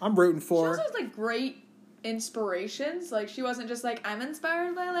 I'm rooting for her. She also has, like, great inspirations. Like, she wasn't just like, I'm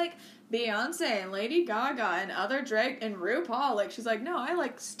inspired by, like, Beyonce and Lady Gaga and other drag and RuPaul. Like, she's like, no, I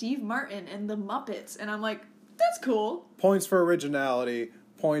like Steve Martin and the Muppets. And I'm like, that's cool. Points for originality,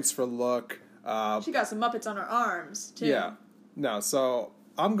 points for look. She got some Muppets on her arms, too. Yeah. No, so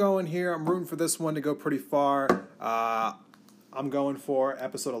I'm going here. I'm rooting for this one to go pretty far. I'm going for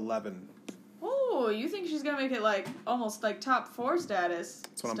episode 11. Oh, you think she's gonna make it, like, almost, like, top 4 status?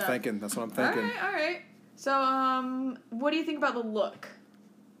 That's what I'm thinking. That's what I'm thinking. All right. So, what do you think about the look?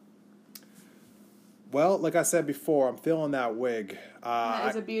 Well, like I said before, I'm feeling that wig. That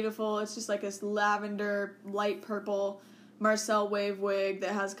is a beautiful, it's just like this lavender, light purple Marcel wave wig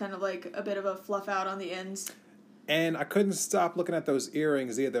that has kind of like a bit of a fluff out on the ends. And I couldn't stop looking at those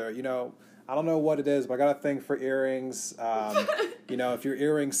earrings either. You know, I don't know what it is, but I got a thing for earrings. You know, if your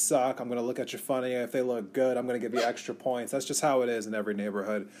earrings suck, I'm going to look at you funny. If they look good, I'm going to give you extra points. That's just how it is in every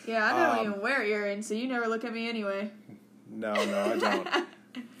neighborhood. Yeah, I don't even wear earrings, so you never look at me anyway. No, I don't.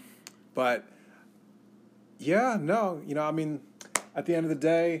 But, yeah, no. You know, I mean, at the end of the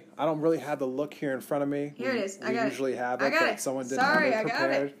day, I don't really have the look here in front of me. Here it is. We usually have it, but someone didn't have it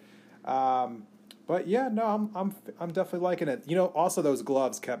prepared. But yeah, no, I'm definitely liking it. You know, also those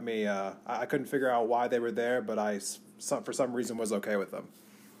gloves kept me. I couldn't figure out why they were there, but for some reason was okay with them.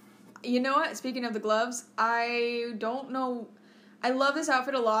 You know what? Speaking of the gloves, I don't know. I love this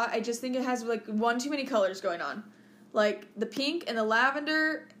outfit a lot. I just think it has like one too many colors going on. Like the pink and the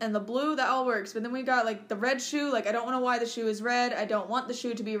lavender and the blue, that all works. But then we got like the red shoe. Like I don't know why the shoe is red. I don't want the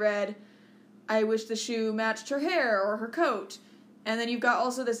shoe to be red. I wish the shoe matched her hair or her coat. And then you've got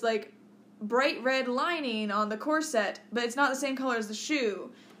also this like bright red lining on the corset, but it's not the same color as the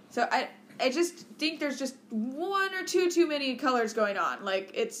shoe. So I just think there's just one or two too many colors going on. Like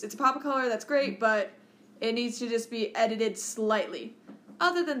it's a pop of color, that's great, but it needs to just be edited slightly.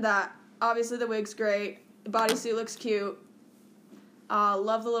 Other than that, obviously the wig's great. The bodysuit looks cute.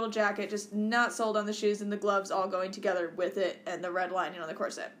 Love the little jacket, just not sold on the shoes and the gloves all going together with it and the red lining on the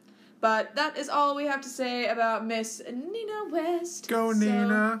corset. But that is all we have to say about Miss Nina West. Go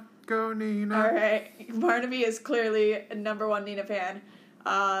Nina. Go Nina. All right. Barnaby is clearly a #1 Nina fan.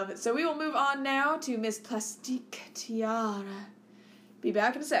 So we will move on now to Miss Plastique Tiara. Be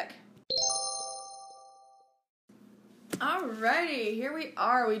back in a sec. Alrighty, here we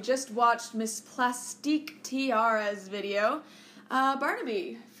are. We just watched Miss Plastique Tiara's video.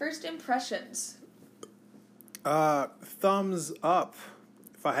 Barnaby, first impressions. Thumbs up.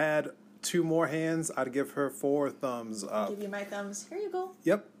 If I had 2 more hands, I'd give her 4 thumbs up. Give you my thumbs. Here you go.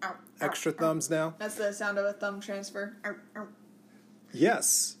 Yep. Ow, Extra thumbs now. That's the sound of a thumb transfer. Ow, ow.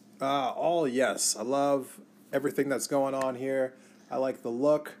 Yes. All yes. I love everything that's going on here. I like the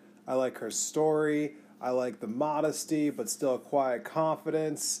look. I like her story. I like the modesty, but still a quiet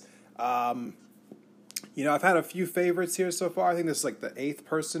confidence. You know, I've had a few favorites here so far. I think this is like the 8th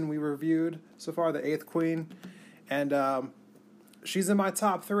person we reviewed so far, the 8th queen. And she's in my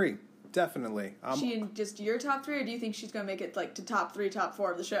top 3. Definitely. She in just your top 3, or do you think she's going to make it like to top 3, top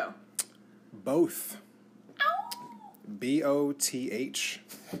 4 of the show? Both. Ow! BOTH.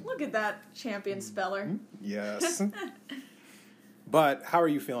 Look at that champion speller. Yes. But how are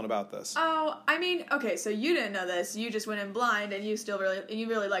you feeling about this? Oh, I mean, okay, so you didn't know this. You just went in blind, and you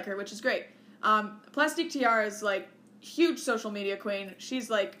really like her, which is great. Plastique Tiara is like huge social media queen. She's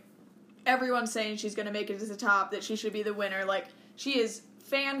like everyone's saying she's going to make it to the top, that she should be the winner. Like she is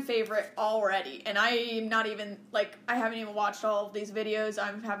fan favorite already, and I'm not even like I haven't even watched all of these videos.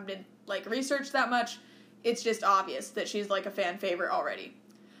 I haven't been like researched that much. It's just obvious that she's like a fan favorite already.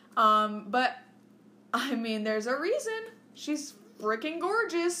 But I mean, there's a reason. She's freaking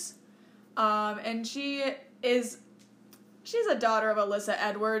gorgeous. And she's a daughter of Alyssa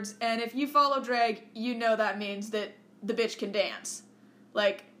Edwards, and if you follow drag, you know that means that the bitch can dance.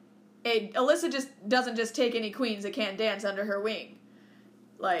 Like, Alyssa just doesn't just take any queens that can't dance under her wing.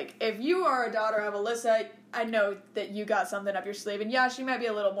 Like, if you are a daughter of Alyssa, I know that you got something up your sleeve, and yeah, she might be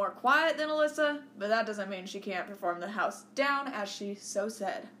a little more quiet than Alyssa, but that doesn't mean she can't perform the house down, as she so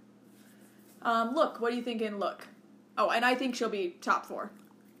said. Look, what do you think in look? Oh, and I think she'll be top 4.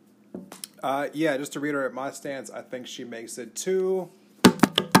 Yeah, just to reiterate my stance, I think she makes it to...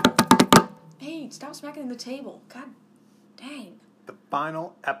 Hey, stop smacking the table. God dang. the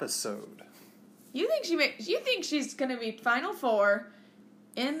final episode. You think she's gonna be Final Four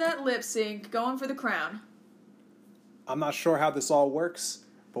in that lip sync, going for the crown? I'm not sure how this all works,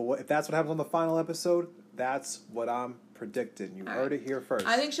 but if that's what happens on the final episode, that's what I'm predicting. You heard it here first.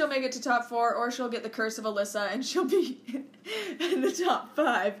 I think she'll make it to top 4, or she'll get the curse of Alyssa, and she'll be in the top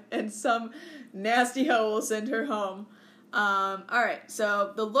 5, and some nasty hoe will send her home. Alright,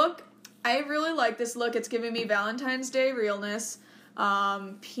 so the look, I really like this look. It's giving me Valentine's Day realness.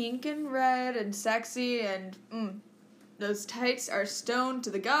 Pink and red and sexy, and those tights are stoned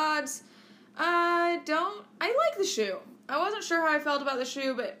to the gods. I like the shoe. I wasn't sure how I felt about the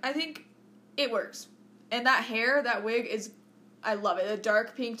shoe, but I think it works. And that hair, that wig I love it. The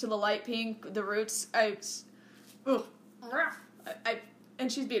dark pink to the light pink, the roots, and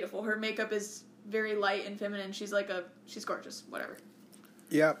she's beautiful. Her makeup is very light and feminine. She's gorgeous. Whatever.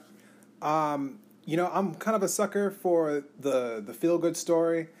 Yep. I'm kind of a sucker for the feel-good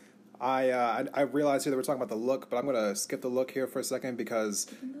story. I realize here that we're talking about the look, but I'm going to skip the look here for a second because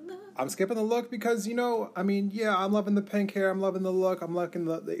I'm skipping the look because, I'm loving the pink hair. I'm loving the look. I'm liking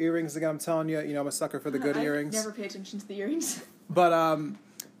the earrings again. I'm telling you, I'm a sucker for the good earrings. Never pay attention to the earrings. But,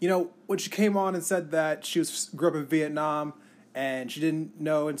 when she came on and said that she grew up in Vietnam and she didn't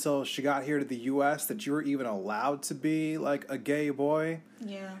know until she got here to the U.S. that you were even allowed to be, like, a gay boy.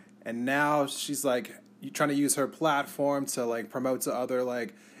 Yeah. And now she's, like, trying to use her platform to, like, promote to other,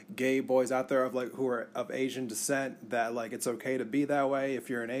 like, gay boys out there who are of Asian descent that, like, it's okay to be that way if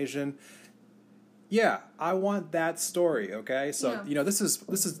you're an Asian. Yeah, I want that story, okay? So, this is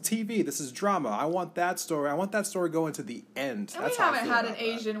TV, this is drama. I want that story. I want that story going to the end. And we haven't had an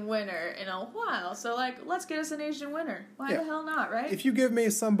Asian winner in a while, so, let's get us an Asian winner. Why the hell not, right? If you give me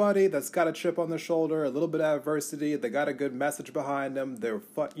somebody that's got a chip on their shoulder, a little bit of adversity, they got a good message behind them, they're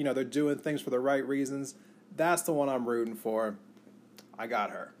doing things for the right reasons, that's the one I'm rooting for. I got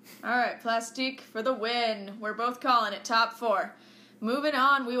her. All right, Plastique for the win. We're both calling it top 4. Moving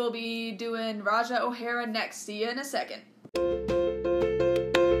on, we will be doing Raja O'Hara next. See you in a second.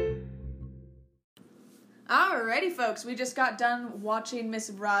 Alrighty, folks. We just got done watching Miss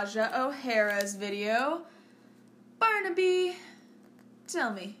Raja O'Hara's video. Barnaby,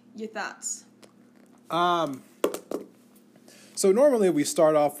 tell me your thoughts. So normally we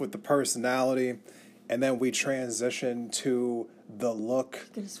start off with the personality, and then we transition to the look.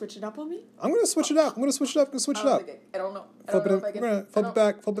 You gonna switch it up on me? I'm gonna switch it up. I don't know. Flip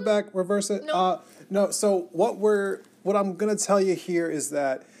it back, reverse it. No. So what I'm gonna tell you here is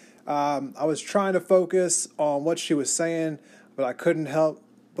that I was trying to focus on what she was saying, but I couldn't help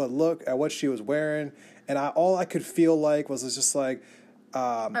but look at what she was wearing, and all I could feel like was just like.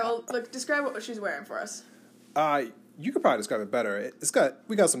 All right, well, look, describe what she's wearing for us. You could probably describe it better.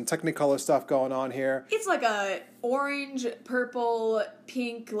 We got some Technicolor stuff going on here. It's like a orange, purple,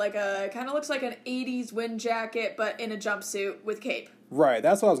 pink, like kind of looks like an 80s wind jacket, but in a jumpsuit with cape. Right,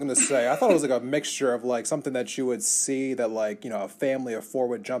 that's what I was going to say. I thought it was like a mixture of like something that you would see that like, a family of 4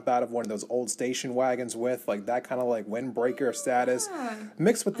 would jump out of one of those old station wagons with, like that kind of like windbreaker status,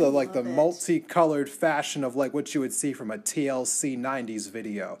 mixed with the multicolored fashion of like what you would see from a TLC 90s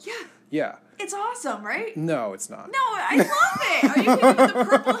video. Yeah. It's awesome, right? No, it's not. No, I love it. Are you kidding me? The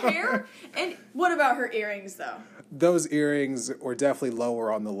purple hair? And what about her earrings, though? Those earrings were definitely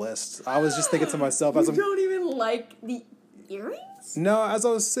lower on the list. I was just thinking to myself, you don't even like the earrings? No, as I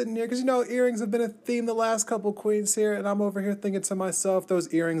was sitting here, because earrings have been a theme the last couple queens here, and I'm over here thinking to myself,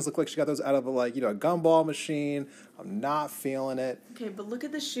 those earrings look like she got those out of a gumball machine. I'm not feeling it. Okay, but look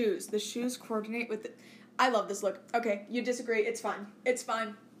at the shoes. The shoes coordinate with it. I love this look. Okay, you disagree. It's fine. It's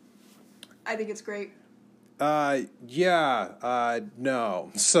fine. I think it's great. No.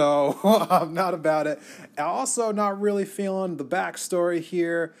 So, I'm not about it. Also, not really feeling the backstory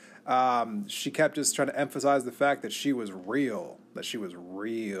here. She kept just trying to emphasize the fact that she was real.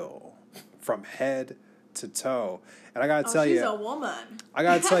 From head to toe. And I gotta tell you. She's a woman. I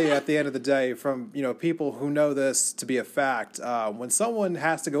gotta tell you, at the end of the day, from, people who know this to be a fact, when someone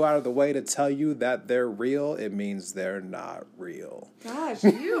has to go out of the way to tell you that they're real, it means they're not real. Gosh,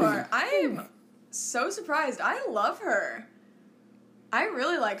 I am so surprised. I love her. I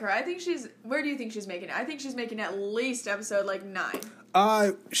really like her. I think where do you think she's making it? I think she's making at least episode 9.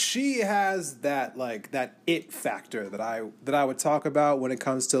 She has that it factor that I would talk about when it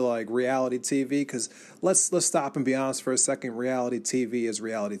comes to reality TV. Because let's stop and be honest for a second. Reality TV is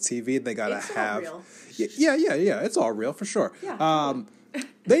reality TV. They gotta have. All real. Yeah. It's all real for sure. Yeah.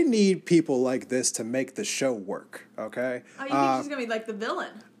 They need people like this to make the show work. Okay. Oh, you think she's gonna be like the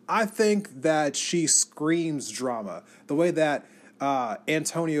villain? I think that she screams drama. The way that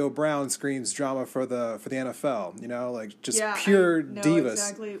Antonio Brown screams drama for the NFL. You know, like just Yeah, pure I know diva,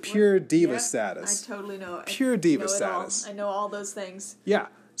 exactly pure diva Yep, status. I totally know. Pure diva status. I know all those things. Yeah.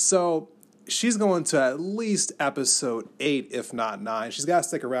 So she's going to at least episode 8, if not 9. She's got to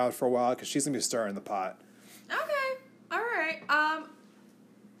stick around for a while because she's gonna be stirring the pot. Okay. All right.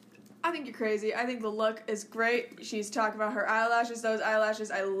 I think you're crazy. I think the look is great. She's talking about her eyelashes. Those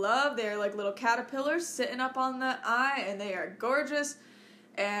eyelashes I love. They're like little caterpillars sitting up on the eye, and they are gorgeous.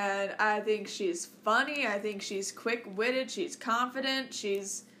 And I think she's funny. I think she's quick-witted. She's confident.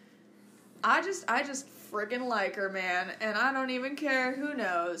 I just freaking like her, man. And I don't even care who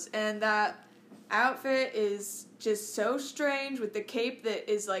knows. And that outfit is just so strange with the cape that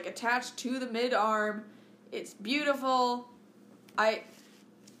is like attached to the mid-arm. It's beautiful. I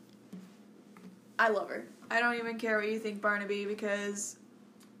love her. I don't even care what you think, Barnaby, because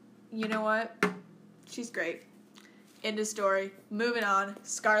you know what? She's great. End of story. Moving on.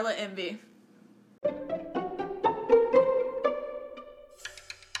 Scarlet Envy.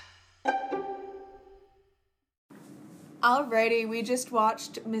 Alrighty, we just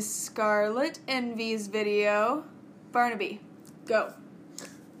watched Miss Scarlet Envy's video. Barnaby, go.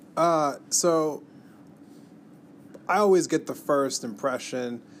 So I always get the first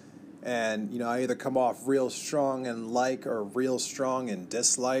impression, and, you know, I either come off real strong and like or real strong and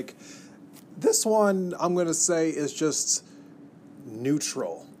dislike. This one, I'm going to say, is just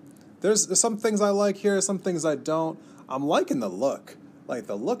neutral. There's some things I like here, some things I don't. I'm liking the look. Like,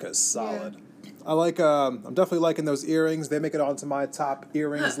 the look is solid. Yeah. I like, I'm definitely liking those earrings. They make it onto my top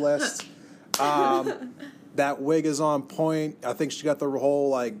earrings list. That wig is on point. I think she got the whole,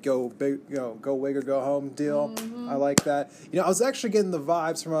 like, go big, you know, go wig or go home deal. Mm-hmm. I like that. You know, I was actually getting the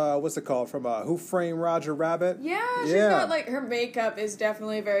vibes from, what's it called? From Who Framed Roger Rabbit? Yeah, she's got, like, her makeup is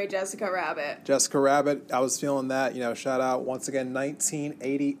definitely very Jessica Rabbit. Jessica Rabbit. I was feeling that. You know, shout out once again,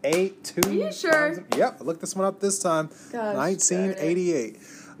 1988. Are you sure? Yep, I looked this one up this time. Gosh, 1988.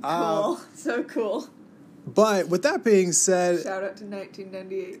 Cool. So cool. But with that being said... Shout out to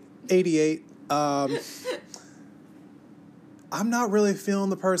 1998. 88. I'm not really feeling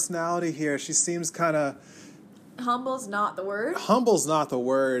the personality here. She seems kind of... Humble's not the word? Humble's not the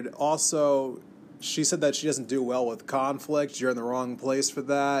word. Also, she said that she doesn't do well with conflict. You're in the wrong place for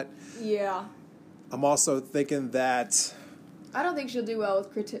that. Yeah. I'm also thinking that... I don't think she'll do well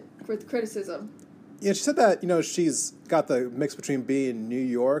with criticism. Yeah, she said that, you know, she's got the mix between being New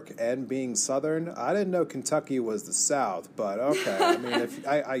York and being Southern. I didn't know Kentucky was the South, but okay. I mean, if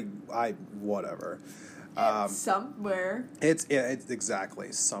I whatever. It's somewhere. It's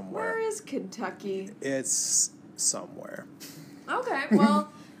exactly somewhere. Where is Kentucky? It's somewhere. Okay,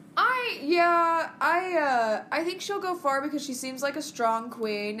 well, I think she'll go far because she seems like a strong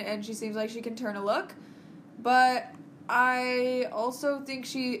queen and she seems like she can turn a look, but I also think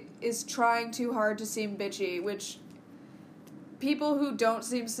she is trying too hard to seem bitchy, which people who don't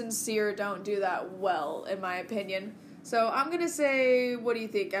seem sincere don't do that well, in my opinion. So I'm going to say, what do you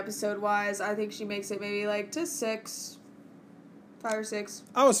think, episode-wise? I think she makes it maybe like to 6. 5 or 6.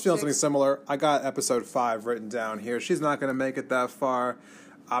 I was feeling something similar. I got episode 5 written down here. She's not going to make it that far.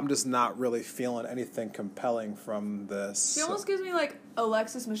 I'm just not really feeling anything compelling from this. She almost gives me like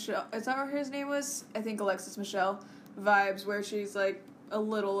Alexis Michelle. Is that what her name was? I think Alexis Michelle vibes, where she's like a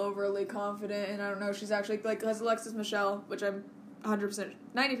little overly confident, and I don't know, she's actually like, because Alexis Michelle, which I'm 100%,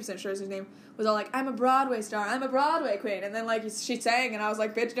 90% sure is his name, was all like, I'm a Broadway star, I'm a Broadway queen, and then like she sang, and I was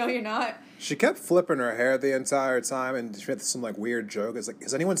like, bitch, no you're not. She kept flipping her hair the entire time, and she had some like weird joke. It's like,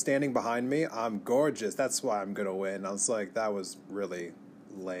 is anyone standing behind me? I'm gorgeous, that's why I'm gonna win. I was like, that was really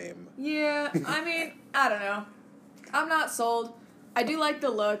lame. Yeah, I mean, I don't know. I'm not sold. I do like the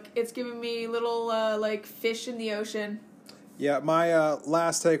look. It's giving me little, like, fish in the ocean. Yeah, my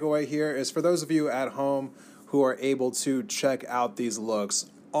last takeaway here is for those of you at home who are able to check out these looks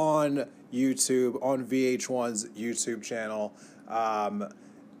on YouTube, on VH1's YouTube channel.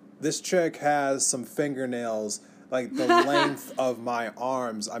 This chick has some fingernails like the length of my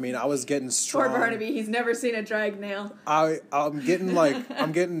arms. I mean, I was getting strong. Poor Barnaby, he's never seen a drag nail. I'm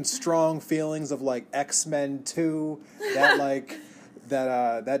getting strong feelings of like X-Men 2, that like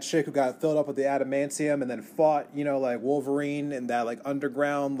that chick who got filled up with the adamantium and then fought, you know, like Wolverine in that like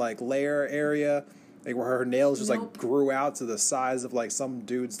underground like lair area, like where her nails just like grew out to the size of like some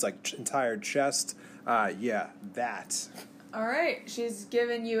dude's like entire chest. Yeah, that. All right, she's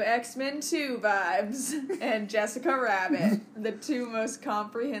giving you X-Men 2 vibes and Jessica Rabbit, the two most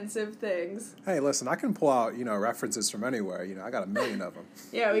comprehensive things. Hey, listen, I can pull out, you know, references from anywhere. You know, I got a million of them.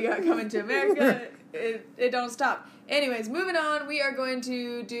 Yeah, we got Coming to America. It don't stop. Anyways, moving on, we are going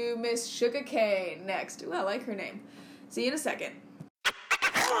to do Miss Sugar Cane next. Ooh, I like her name. See you in a second.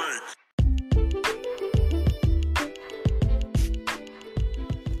 Hey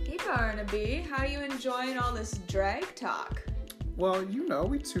Barnaby, how you enjoying all this drag talk? Well, you know,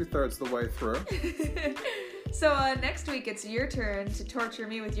 we 2/3 the way through. So next week it's your turn to torture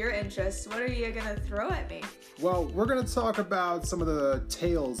me with your interests. What are you gonna throw at me? Well, we're going to talk about some of the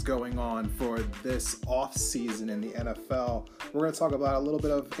tales going on for this off-season in the NFL. We're going to talk about a little bit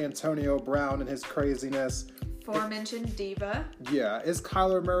of Antonio Brown and his craziness. Aforementioned diva. Yeah, is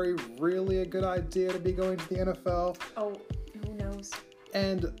Kyler Murray really a good idea to be going to the NFL? Oh, who knows?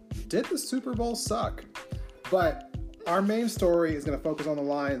 And did the Super Bowl suck? But our main story is going to focus on the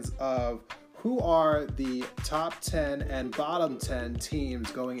lines of who are the top 10 and bottom 10 teams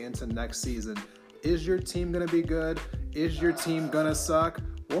going into next season. Is your team going to be good? Is your team going to suck?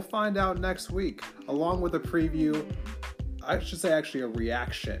 We'll find out next week, along with a preview, I should say actually a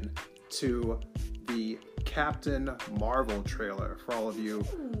reaction to the Captain Marvel trailer for all of you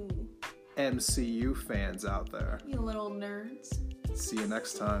MCU fans out there. You little nerds. See you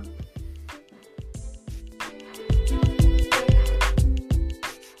next time.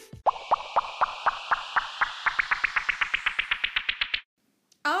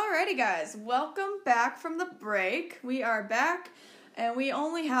 Alrighty guys, welcome back from the break. We are back and we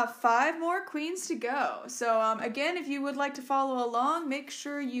only have 5 more queens to go. So again, if you would like to follow along, make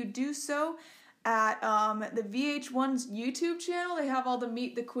sure you do so at the VH1's YouTube channel. They have all the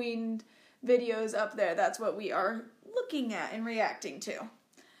Meet the Queen videos up there. That's what we are looking at and reacting to.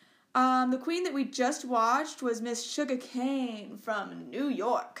 The queen that we just watched was Miss Sugar Cane from New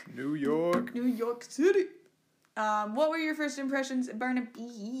York. New York. New York City. What were your first impressions,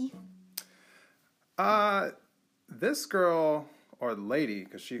 Barnaby? This girl, or lady,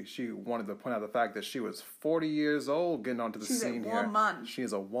 because she wanted to point out the fact that she was 40 years old getting onto the scene here. She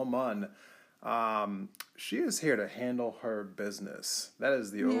is a woman. She is here to handle her business. That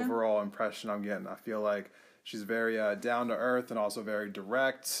is the overall impression I'm getting. I feel like she's very down to earth and also very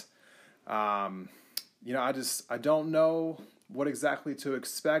direct. I don't know what exactly to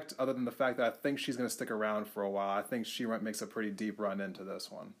expect other than the fact that I think she's going to stick around for a while. I think she makes a pretty deep run into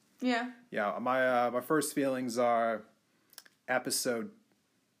this one. Yeah. Yeah, my first feelings are episode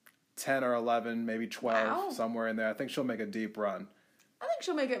 10 or 11, maybe 12, somewhere in there. I think she'll make a deep run. I think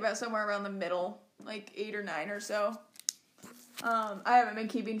she'll make it about somewhere around the middle, like 8 or 9 or so. I haven't been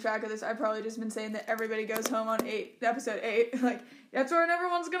keeping track of this. I've probably just been saying that everybody goes home on episode 8. Like, that's where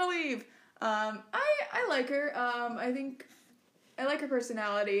everyone's going to leave. I like her. I like her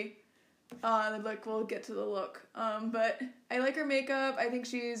personality. We'll get to the look. But I like her makeup. I think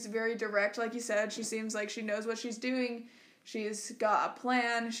she's very direct, like you said. She seems like she knows what she's doing. She's got a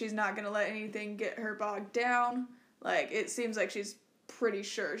plan. She's not going to let anything get her bogged down. Like, it seems like she's pretty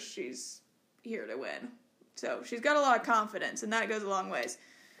sure she's here to win. So, she's got a lot of confidence, and that goes a long ways.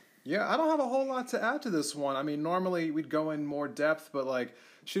 Yeah, I don't have a whole lot to add to this one. I mean, normally we'd go in more depth, but, like,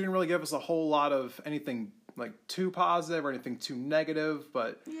 she didn't really give us a whole lot of anything like too positive or anything too negative,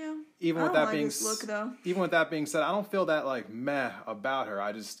 but even with that being said, I don't feel that like meh about her.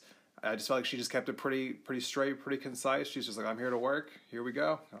 I just felt like she just kept it pretty straight, pretty concise. She's just like, I'm here to work. Here we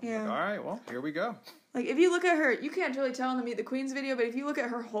go. I'm like, all right, well, here we go. Like, if you look at her, you can't really tell in the Meet the Queens video, but if you look at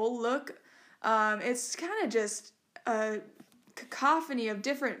her whole look, it's kind of just a cacophony of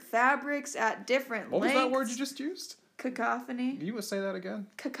different fabrics at different lengths. What was that word you just used? Cacophony. You would say that again?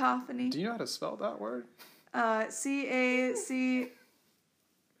 Cacophony. Do you know how to spell that word? C-A-C-O...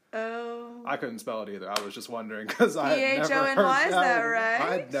 I couldn't spell it either. I was just wondering because I had never heard P-H-O-N-Y, is that word. right?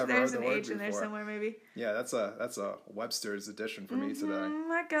 I'd never There's heard the an word H in there before. somewhere, maybe. Yeah, that's a Webster's edition for me today.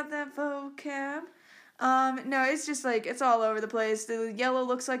 I got that vocab. No, it's just like, it's all over the place. The yellow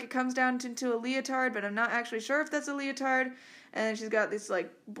looks like it comes down into a leotard, but I'm not actually sure if that's a leotard. And then she's got this, like,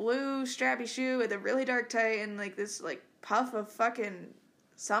 blue strappy shoe with a really dark tie and, like, this, like, puff of fucking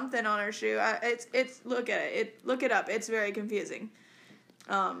something on her shoe. Look at it. Look it up. It's very confusing.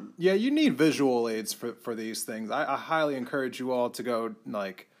 Yeah, you need visual aids for these things. I highly encourage you all to go,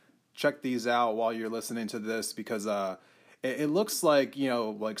 like, check these out while you're listening to this because, it looks like,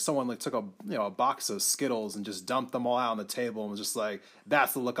 like someone like took a box of Skittles and just dumped them all out on the table and was just like,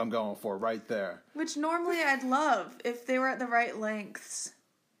 that's the look I'm going for right there. Which normally I'd love if they were at the right lengths.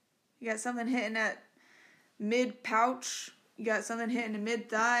 You got something hitting at mid-pouch. You got something hitting the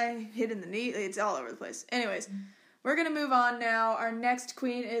mid-thigh, hitting the knee. It's all over the place. Anyways, we're going to move on now. Our next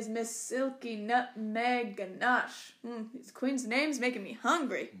queen is Miss Silky Nutmeg Ganache. This queen's name's making me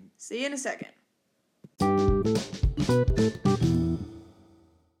hungry. See you in a second.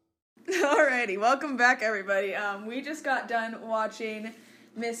 Alrighty, welcome back everybody. We just got done watching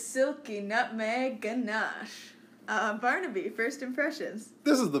Miss Silky Nutmeg Ganache. Barnaby, first impressions.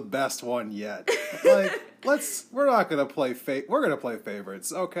 This is the best one yet. Like, we're not gonna play we're gonna play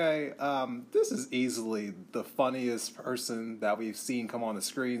favorites, okay? This is easily the funniest person that we've seen come on the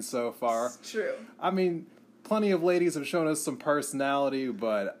screen so far. It's true. I mean, plenty of ladies have shown us some personality,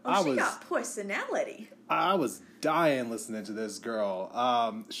 but she got personality. I was dying listening to this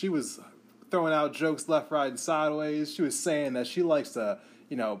girl. She was throwing out jokes left, right, and sideways. She was saying that she likes to,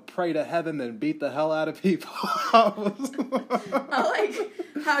 pray to heaven and beat the hell out of people. I like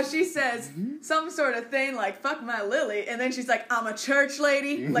how she says some sort of thing like, fuck my Lily, and then she's like, I'm a church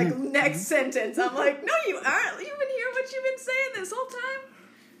lady. Like, next sentence. I'm like, no, you aren't. You've been hearing what you've been saying this whole time.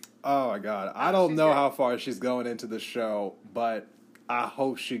 Oh, my God. I don't know how far she's going into the show, but I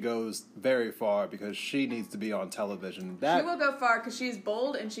hope she goes very far because she needs to be on television. She will go far because she's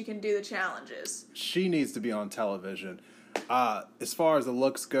bold and she can do the challenges. She needs to be on television. As far as the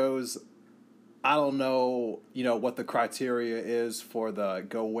looks goes, I don't know, what the criteria is for the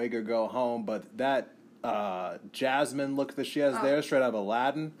go wig or go home, but that Jasmine look that she has there, straight out of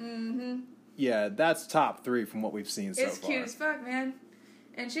Aladdin, yeah, that's top 3 from what we've seen so far. It's cute as fuck, man.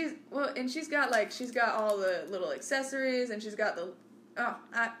 And she's got all the little accessories, and she's got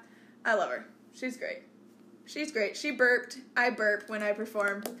I love her. She's great. She's great. She burped. I burp when I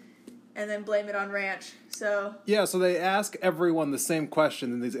perform, and then blame it on ranch. So yeah, so they ask everyone the same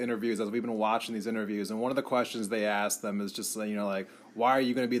question in these interviews as we've been watching these interviews, and one of the questions they ask them is just like, why are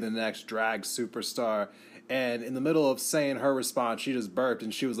you going to be the next drag superstar? And in the middle of saying her response, she just burped,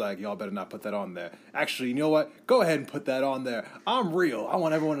 and she was like, y'all better not put that on there. Actually, you know what? Go ahead and put that on there. I'm real. I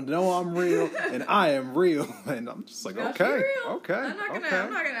want everyone to know I'm real, and I am real. And I'm just like, okay. I'm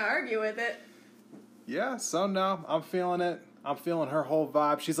not gonna argue with it. Yeah, so no, I'm feeling it. I'm feeling her whole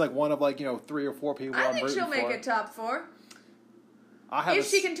vibe. She's like one of 3 or 4 people I'm rooting for. I think she'll make it top 4. If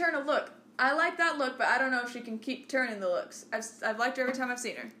she can turn a look. I like that look, but I don't know if she can keep turning the looks. I've liked her every time I've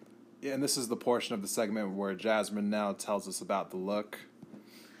seen her. Yeah, and this is the portion of the segment where Jasmine now tells us about the look.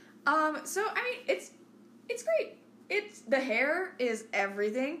 So I mean, it's great. The hair is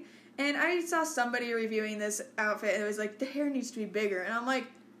everything. And I saw somebody reviewing this outfit, and it was like, the hair needs to be bigger. And I'm like,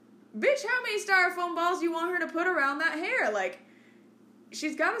 bitch, how many styrofoam balls do you want her to put around that hair? Like,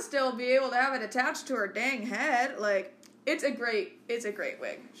 she's got to still be able to have it attached to her dang head. Like, it's a great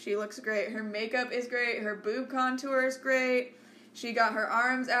wig. She looks great. Her makeup is great. Her boob contour is great. She got her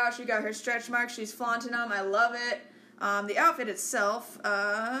arms out. She got her stretch marks. She's flaunting them. I love it. The outfit itself.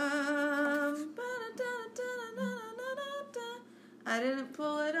 I didn't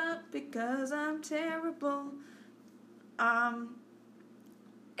pull it up because I'm terrible.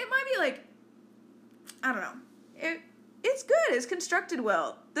 It might be I don't know. It's good. It's constructed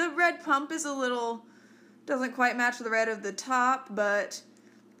well. The red pump is doesn't quite match the red of the top, but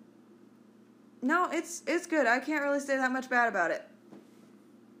no, it's good. I can't really say that much bad about it.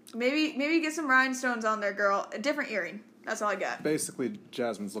 Maybe get some rhinestones on there, girl. A different earring. That's all I got. Basically,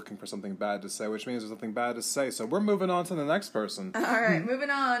 Jasmine's looking for something bad to say, which means there's nothing bad to say. So we're moving on to the next person. All right, moving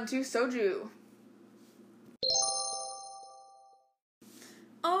on to Soju.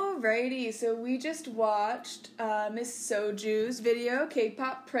 Alrighty, so we just watched Miss Soju's video,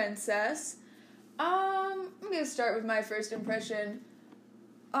 K-Pop Princess. I'm gonna start with my first impression.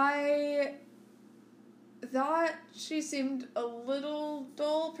 I thought she seemed a little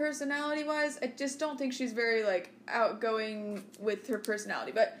dull personality-wise. I just don't think she's very, outgoing with her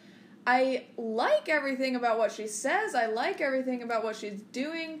personality. But I like everything about what she says. I like everything about what she's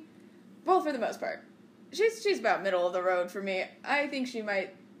doing. Well, for the most part. She's about middle of the road for me. I think she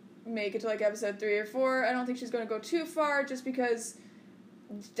might make it to, episode 3 or 4. I don't think she's going to go too far just because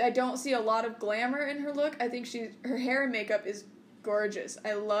I don't see a lot of glamour in her look. I think her hair and makeup is gorgeous.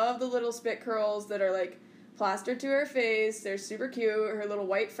 I love the little spit curls that are, plastered to her face. They're super cute. Her little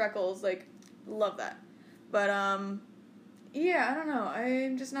white freckles, love that. But, yeah, I don't know.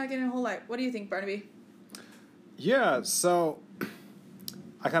 I'm just not getting a whole lot. What do you think, Barnaby? Yeah, so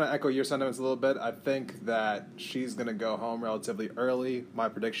I kind of echo your sentiments a little bit. I think that she's going to go home relatively early. My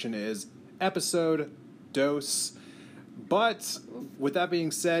prediction is episode dose. But with that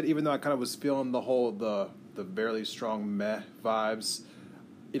being said, even though I kind of was feeling the barely strong meh vibes,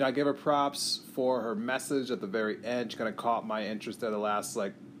 I gave her props for her message at the very end. She kind of caught my interest there the last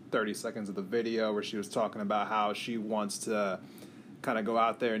 30 seconds of the video where she was talking about how she wants to kind of go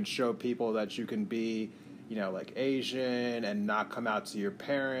out there and show people that you can be, Asian and not come out to your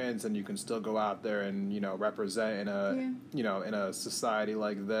parents, and you can still go out there and, represent in a society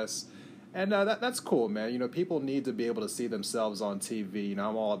like this. And that's cool, man. People need to be able to see themselves on TV.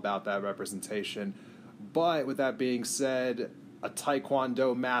 I'm all about that representation. But with that being said, a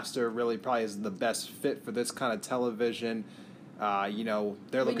Taekwondo master really probably is the best fit for this kind of television. You know,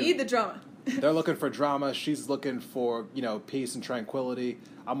 we need the drama. They're looking for drama. She's looking for, you know, peace and tranquility.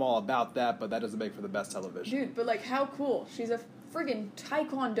 I'm all about that, but that doesn't make for the best television. Dude, but like, how cool. She's a friggin'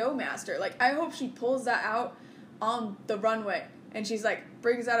 Taekwondo master. Like, I hope she pulls that out on the runway. And she's like,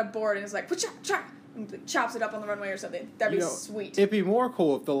 brings out a board and is like, cha, and chops it up on the runway or something. That'd be sweet. It'd be more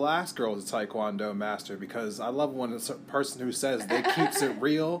cool if the last girl was a Taekwondo master, because I love when a person who says they keeps it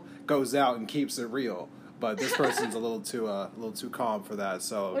real goes out and keeps it real. But this person's a little too calm for that.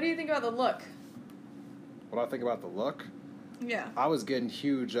 So, what do you think about the look? What do I think about the look? Yeah. I was getting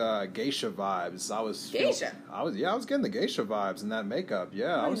huge geisha vibes. Geisha? I was getting the geisha vibes in that makeup.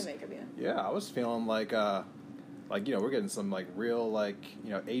 Yeah. I was the makeup, yeah. Yeah, I was feeling like you know, we're getting some like real like, you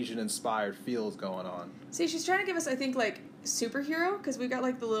know, Asian inspired feels going on. See, she's trying to give us, I think, like superhero, because we got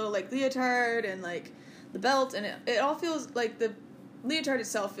like the little like leotard and like the belt, and it all feels like the leotard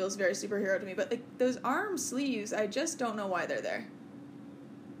itself feels very superhero to me, but like those arm sleeves, I just don't know why they're there.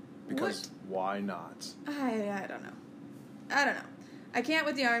 Because why not? I don't know. I can't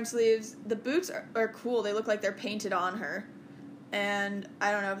with the arm sleeves. The boots are cool. They look like they're painted on her. And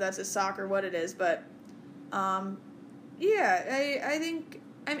I don't know if that's a sock or what it is, but yeah, I think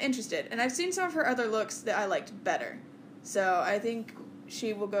I'm interested. And I've seen some of her other looks that I liked better. So I think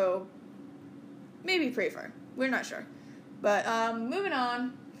she will go maybe prefer. We're not sure. But moving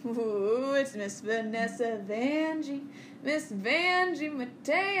on. Ooh, it's Miss Vanessa Vanjie. Miss Vanjie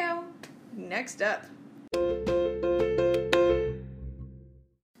Mateo. Next up.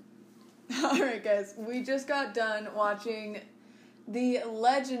 Alright guys, we just got done watching the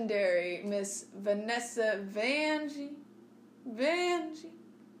legendary Miss Vanessa Vanjie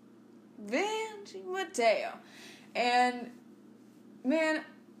Mateo. And man,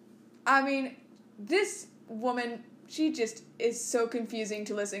 I mean, this woman, she just is so confusing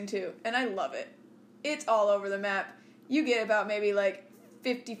to listen to, and I love it. It's all over the map. You get about maybe like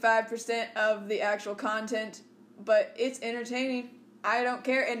 55% of the actual content, but it's entertaining. I don't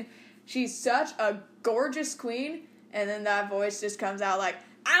care. And she's such a gorgeous queen, and then that voice just comes out like,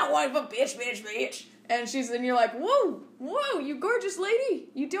 I don't want a bitch. And you're like, whoa, you gorgeous lady.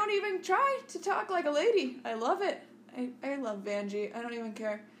 You don't even try to talk like a lady. I love it. I love Vanjie. I don't even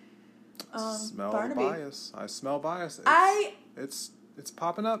care. Smell Barnaby. bias. I smell bias. It's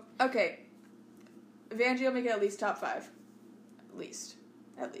popping up. Okay. Vanjie will make it at least top 5. At least.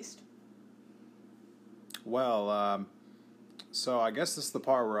 Well, so I guess this is the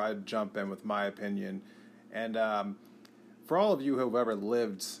part where I jump in with my opinion. And for all of you who have ever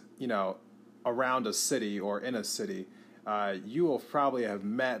lived, you know, around a city or in a city, you will probably have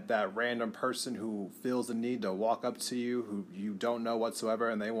met that random person who feels the need to walk up to you, who you don't know whatsoever,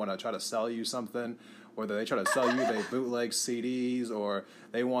 and they want to try to sell you something. Whether they try to sell you they bootleg CDs, or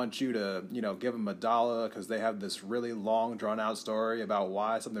they want you to, you know, give them $1 because they have this really long, drawn-out story about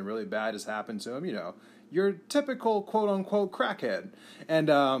why something really bad has happened to them. You know, your typical quote-unquote crackhead. And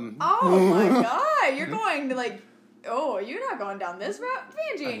oh my god, you're going to like, oh, you're not going down this route.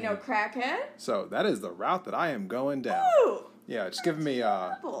 Vanjie ain't no crackhead. So that is the route that I am going down. Ooh, yeah, just giving me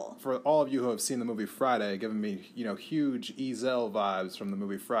for all of you who have seen the movie Friday, giving me, you know, huge Ezel vibes from the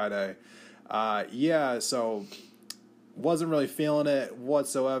movie Friday. Yeah, so wasn't really feeling it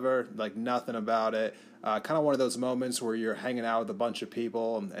whatsoever, like nothing about it. Kind of one of those moments where you're hanging out with a bunch of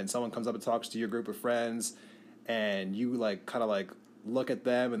people and someone comes up and talks to your group of friends, and you like kind of like look at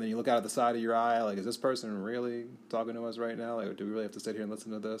them, and then you look out at the side of your eye, like, is this person really talking to us right now? Like, do we really have to sit here and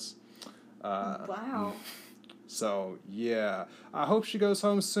listen to this? Wow. So, yeah. I hope she goes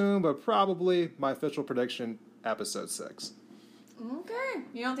home soon, but probably my official prediction, episode 6. Okay.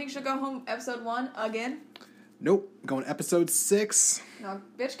 You don't think she'll go home episode 1 again? Nope. Going episode 6. No,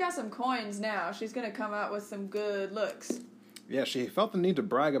 bitch got some coins now. She's gonna come out with some good looks. Yeah, she felt the need to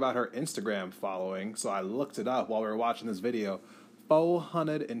brag about her Instagram following, so I looked it up while we were watching this video.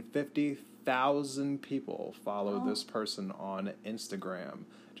 450,000 people follow this person on Instagram.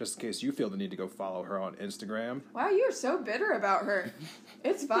 Just in case you feel the need to go follow her on Instagram. Wow, you're so bitter about her.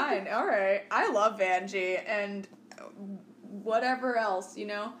 It's fine. All right. I love Vanjie and whatever else, you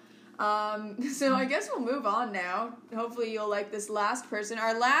know. So I guess we'll move on now. Hopefully you'll like this last person.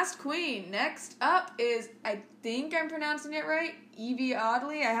 Our last queen. Next up is, I think I'm pronouncing it right, Yvie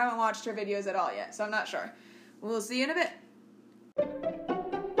Oddly. I haven't watched her videos at all yet, so I'm not sure. We'll see you in a bit.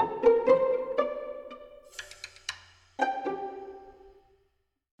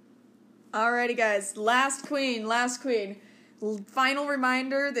 Alrighty guys, last queen. Final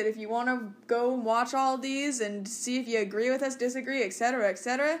reminder that if you want to go and watch all these and see if you agree with us, disagree,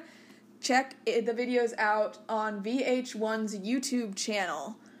 etc., check the videos out on VH1's YouTube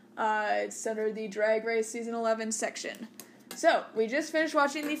channel. It's under the Drag Race Season 11 section. So, we just finished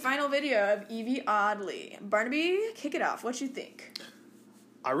watching the final video of Evie Oddly. Barnaby, kick it off. What you think?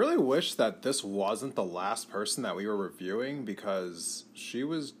 I really wish that this wasn't the last person that we were reviewing because she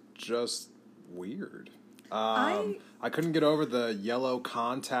was just weird. I couldn't get over the yellow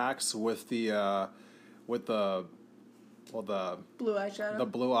contacts with the blue eyeshadow. The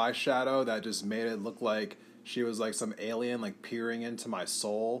blue eyeshadow that just made it look like she was like some alien, like peering into my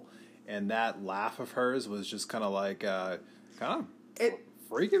soul. And that laugh of hers was just kind of like, freaking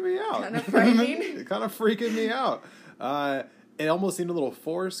me out. Kind of frightening. Kind of freaking me out. It almost seemed a little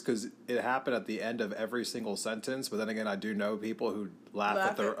forced because it happened at the end of every single sentence. But then again, I do know people who laugh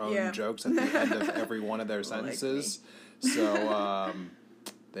at their own jokes at the end of every one of their sentences. Like so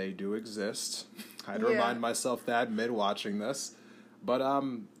they do exist. I had to remind myself that mid-watching this. But I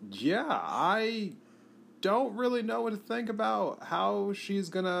don't really know what to think about how she's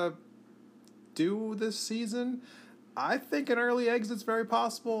going to do this season. I think an early exit's very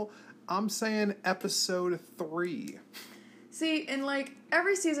possible. I'm saying episode 3. See, and like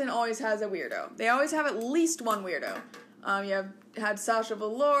every season always has a weirdo. They always have at least one weirdo. You had Sasha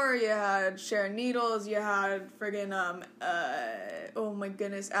Velour, you had Sharon Needles, you had friggin' oh my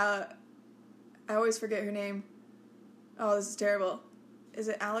goodness, I always forget her name. Oh, this is terrible. Is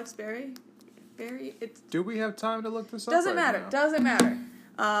it Alex Berry? Do we have time to look this up? Doesn't matter.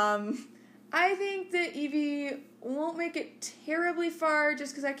 I think that Evie won't make it terribly far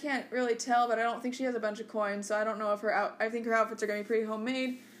just because I can't really tell, but I don't think she has a bunch of coins, so I don't know if I think her outfits are going to be pretty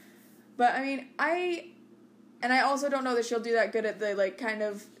homemade. But, I mean, I also don't know that she'll do that good at the, like, kind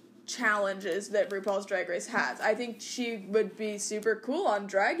of challenges that RuPaul's Drag Race has. I think she would be super cool on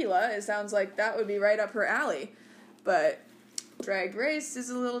Dragula. It sounds like that would be right up her alley. But Drag Race is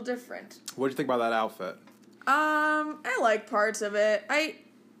a little different. What do you think about that outfit? I like parts of it.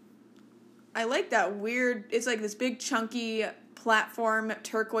 I like that weird, it's like this big chunky platform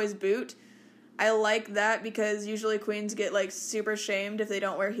turquoise boot. I like that because usually queens get like super shamed if they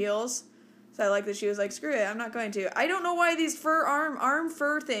don't wear heels. So I like that she was like, screw it, I'm not going to. I don't know why these arm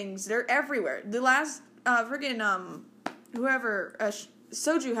fur things, they're everywhere. The last, Soju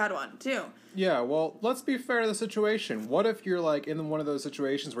had one too. Yeah, well, let's be fair to the situation. What if you're like in one of those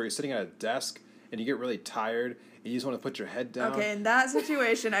situations where you're sitting at a desk and you get really tired and you just want to put your head down? Okay, in that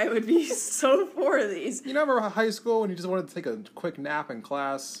situation, I would be so for these. You remember high school when you just wanted to take a quick nap in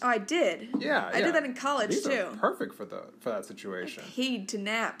class? Oh, I did. Yeah. I did that in college, these too. Are perfect for that situation. I paid to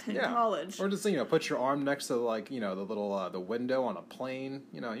nap in college. Or just, put your arm next to, like, the little, the window on a plane.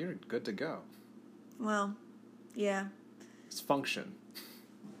 You're good to go. Well, yeah. It's function.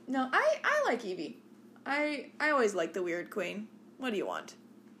 No, I like Evie. I always like the weird queen. What do you want?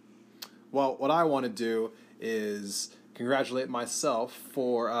 Well, what I want to do is congratulate myself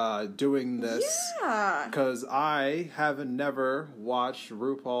for doing this. Yeah. Because I have never watched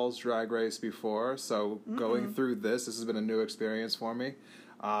RuPaul's Drag Race before, so going through this has been a new experience for me.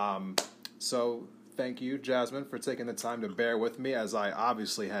 So thank you, Jasmine, for taking the time to bear with me, as I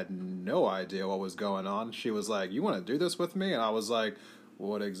obviously had no idea what was going on. She was like, "You want to do this with me?" And I was like,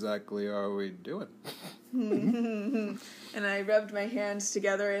 "What exactly are we doing?" And I rubbed my hands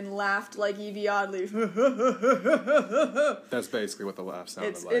together and laughed like Evie Oddly. That's basically what the laugh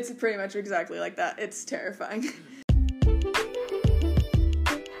sounded like. It's pretty much exactly like that. It's terrifying.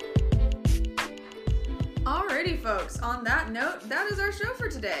 Alrighty, folks. On that note, that is our show for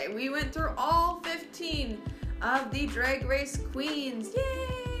today. We went through all 15 of the Drag Race queens.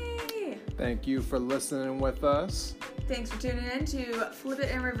 Yay! Thank you for listening with us. Thanks for tuning in to Flip It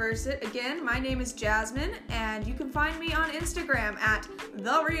and Reverse It. Again, my name is Jasmine, and you can find me on Instagram at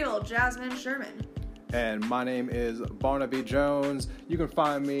TheRealJasmineSherman. And my name is Barnaby Jones. You can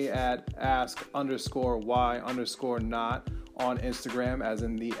find me at ask_why_not on Instagram, as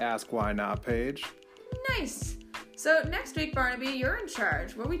in the Ask Why Not page. Nice. So next week, Barnaby, you're in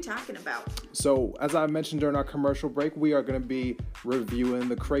charge. What are we talking about? So, as I mentioned during our commercial break, we are going to be reviewing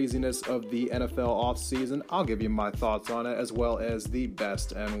the craziness of the NFL offseason. I'll give you my thoughts on it, as well as the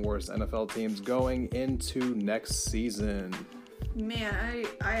best and worst NFL teams going into next season. Man,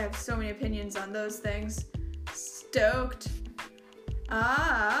 I have so many opinions on those things. Stoked.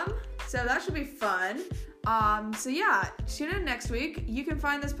 So that should be fun. So yeah, tune in next week. You can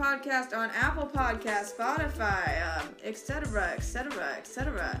find this podcast on Apple Podcasts, Spotify,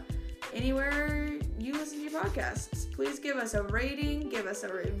 etc. Anywhere you listen to your podcasts. Please give us a rating, give us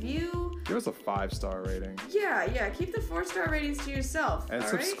a review. Give us a 5-star rating. Yeah, keep the 4-star ratings to yourself. And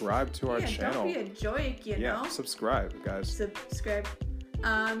subscribe to our channel. Don't be a joke, you know? Yeah, subscribe, guys. Subscribe.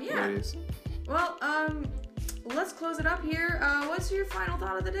 Yeah. ladies. Well, let's close it up here. What's your final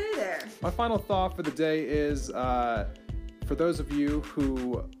thought of the day there? My final thought for the day is, for those of you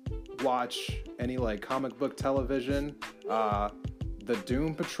who watch any like comic book television, the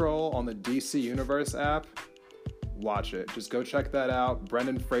Doom Patrol on the DC Universe app, watch it. Just go check that out.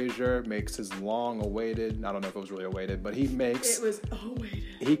 Brendan Fraser makes his long-awaited, I don't know if it was really awaited, but It was awaited.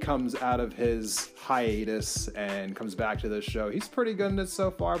 he comes out of his hiatus and comes back to this show. He's pretty good in it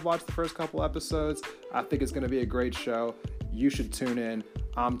so far. I've watched the first couple episodes. I think it's going to be a great show. You should tune in.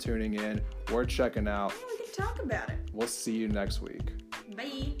 I'm tuning in. We're checking out. Yeah, we can talk about it. We'll see you next week.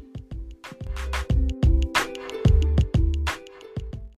 Bye.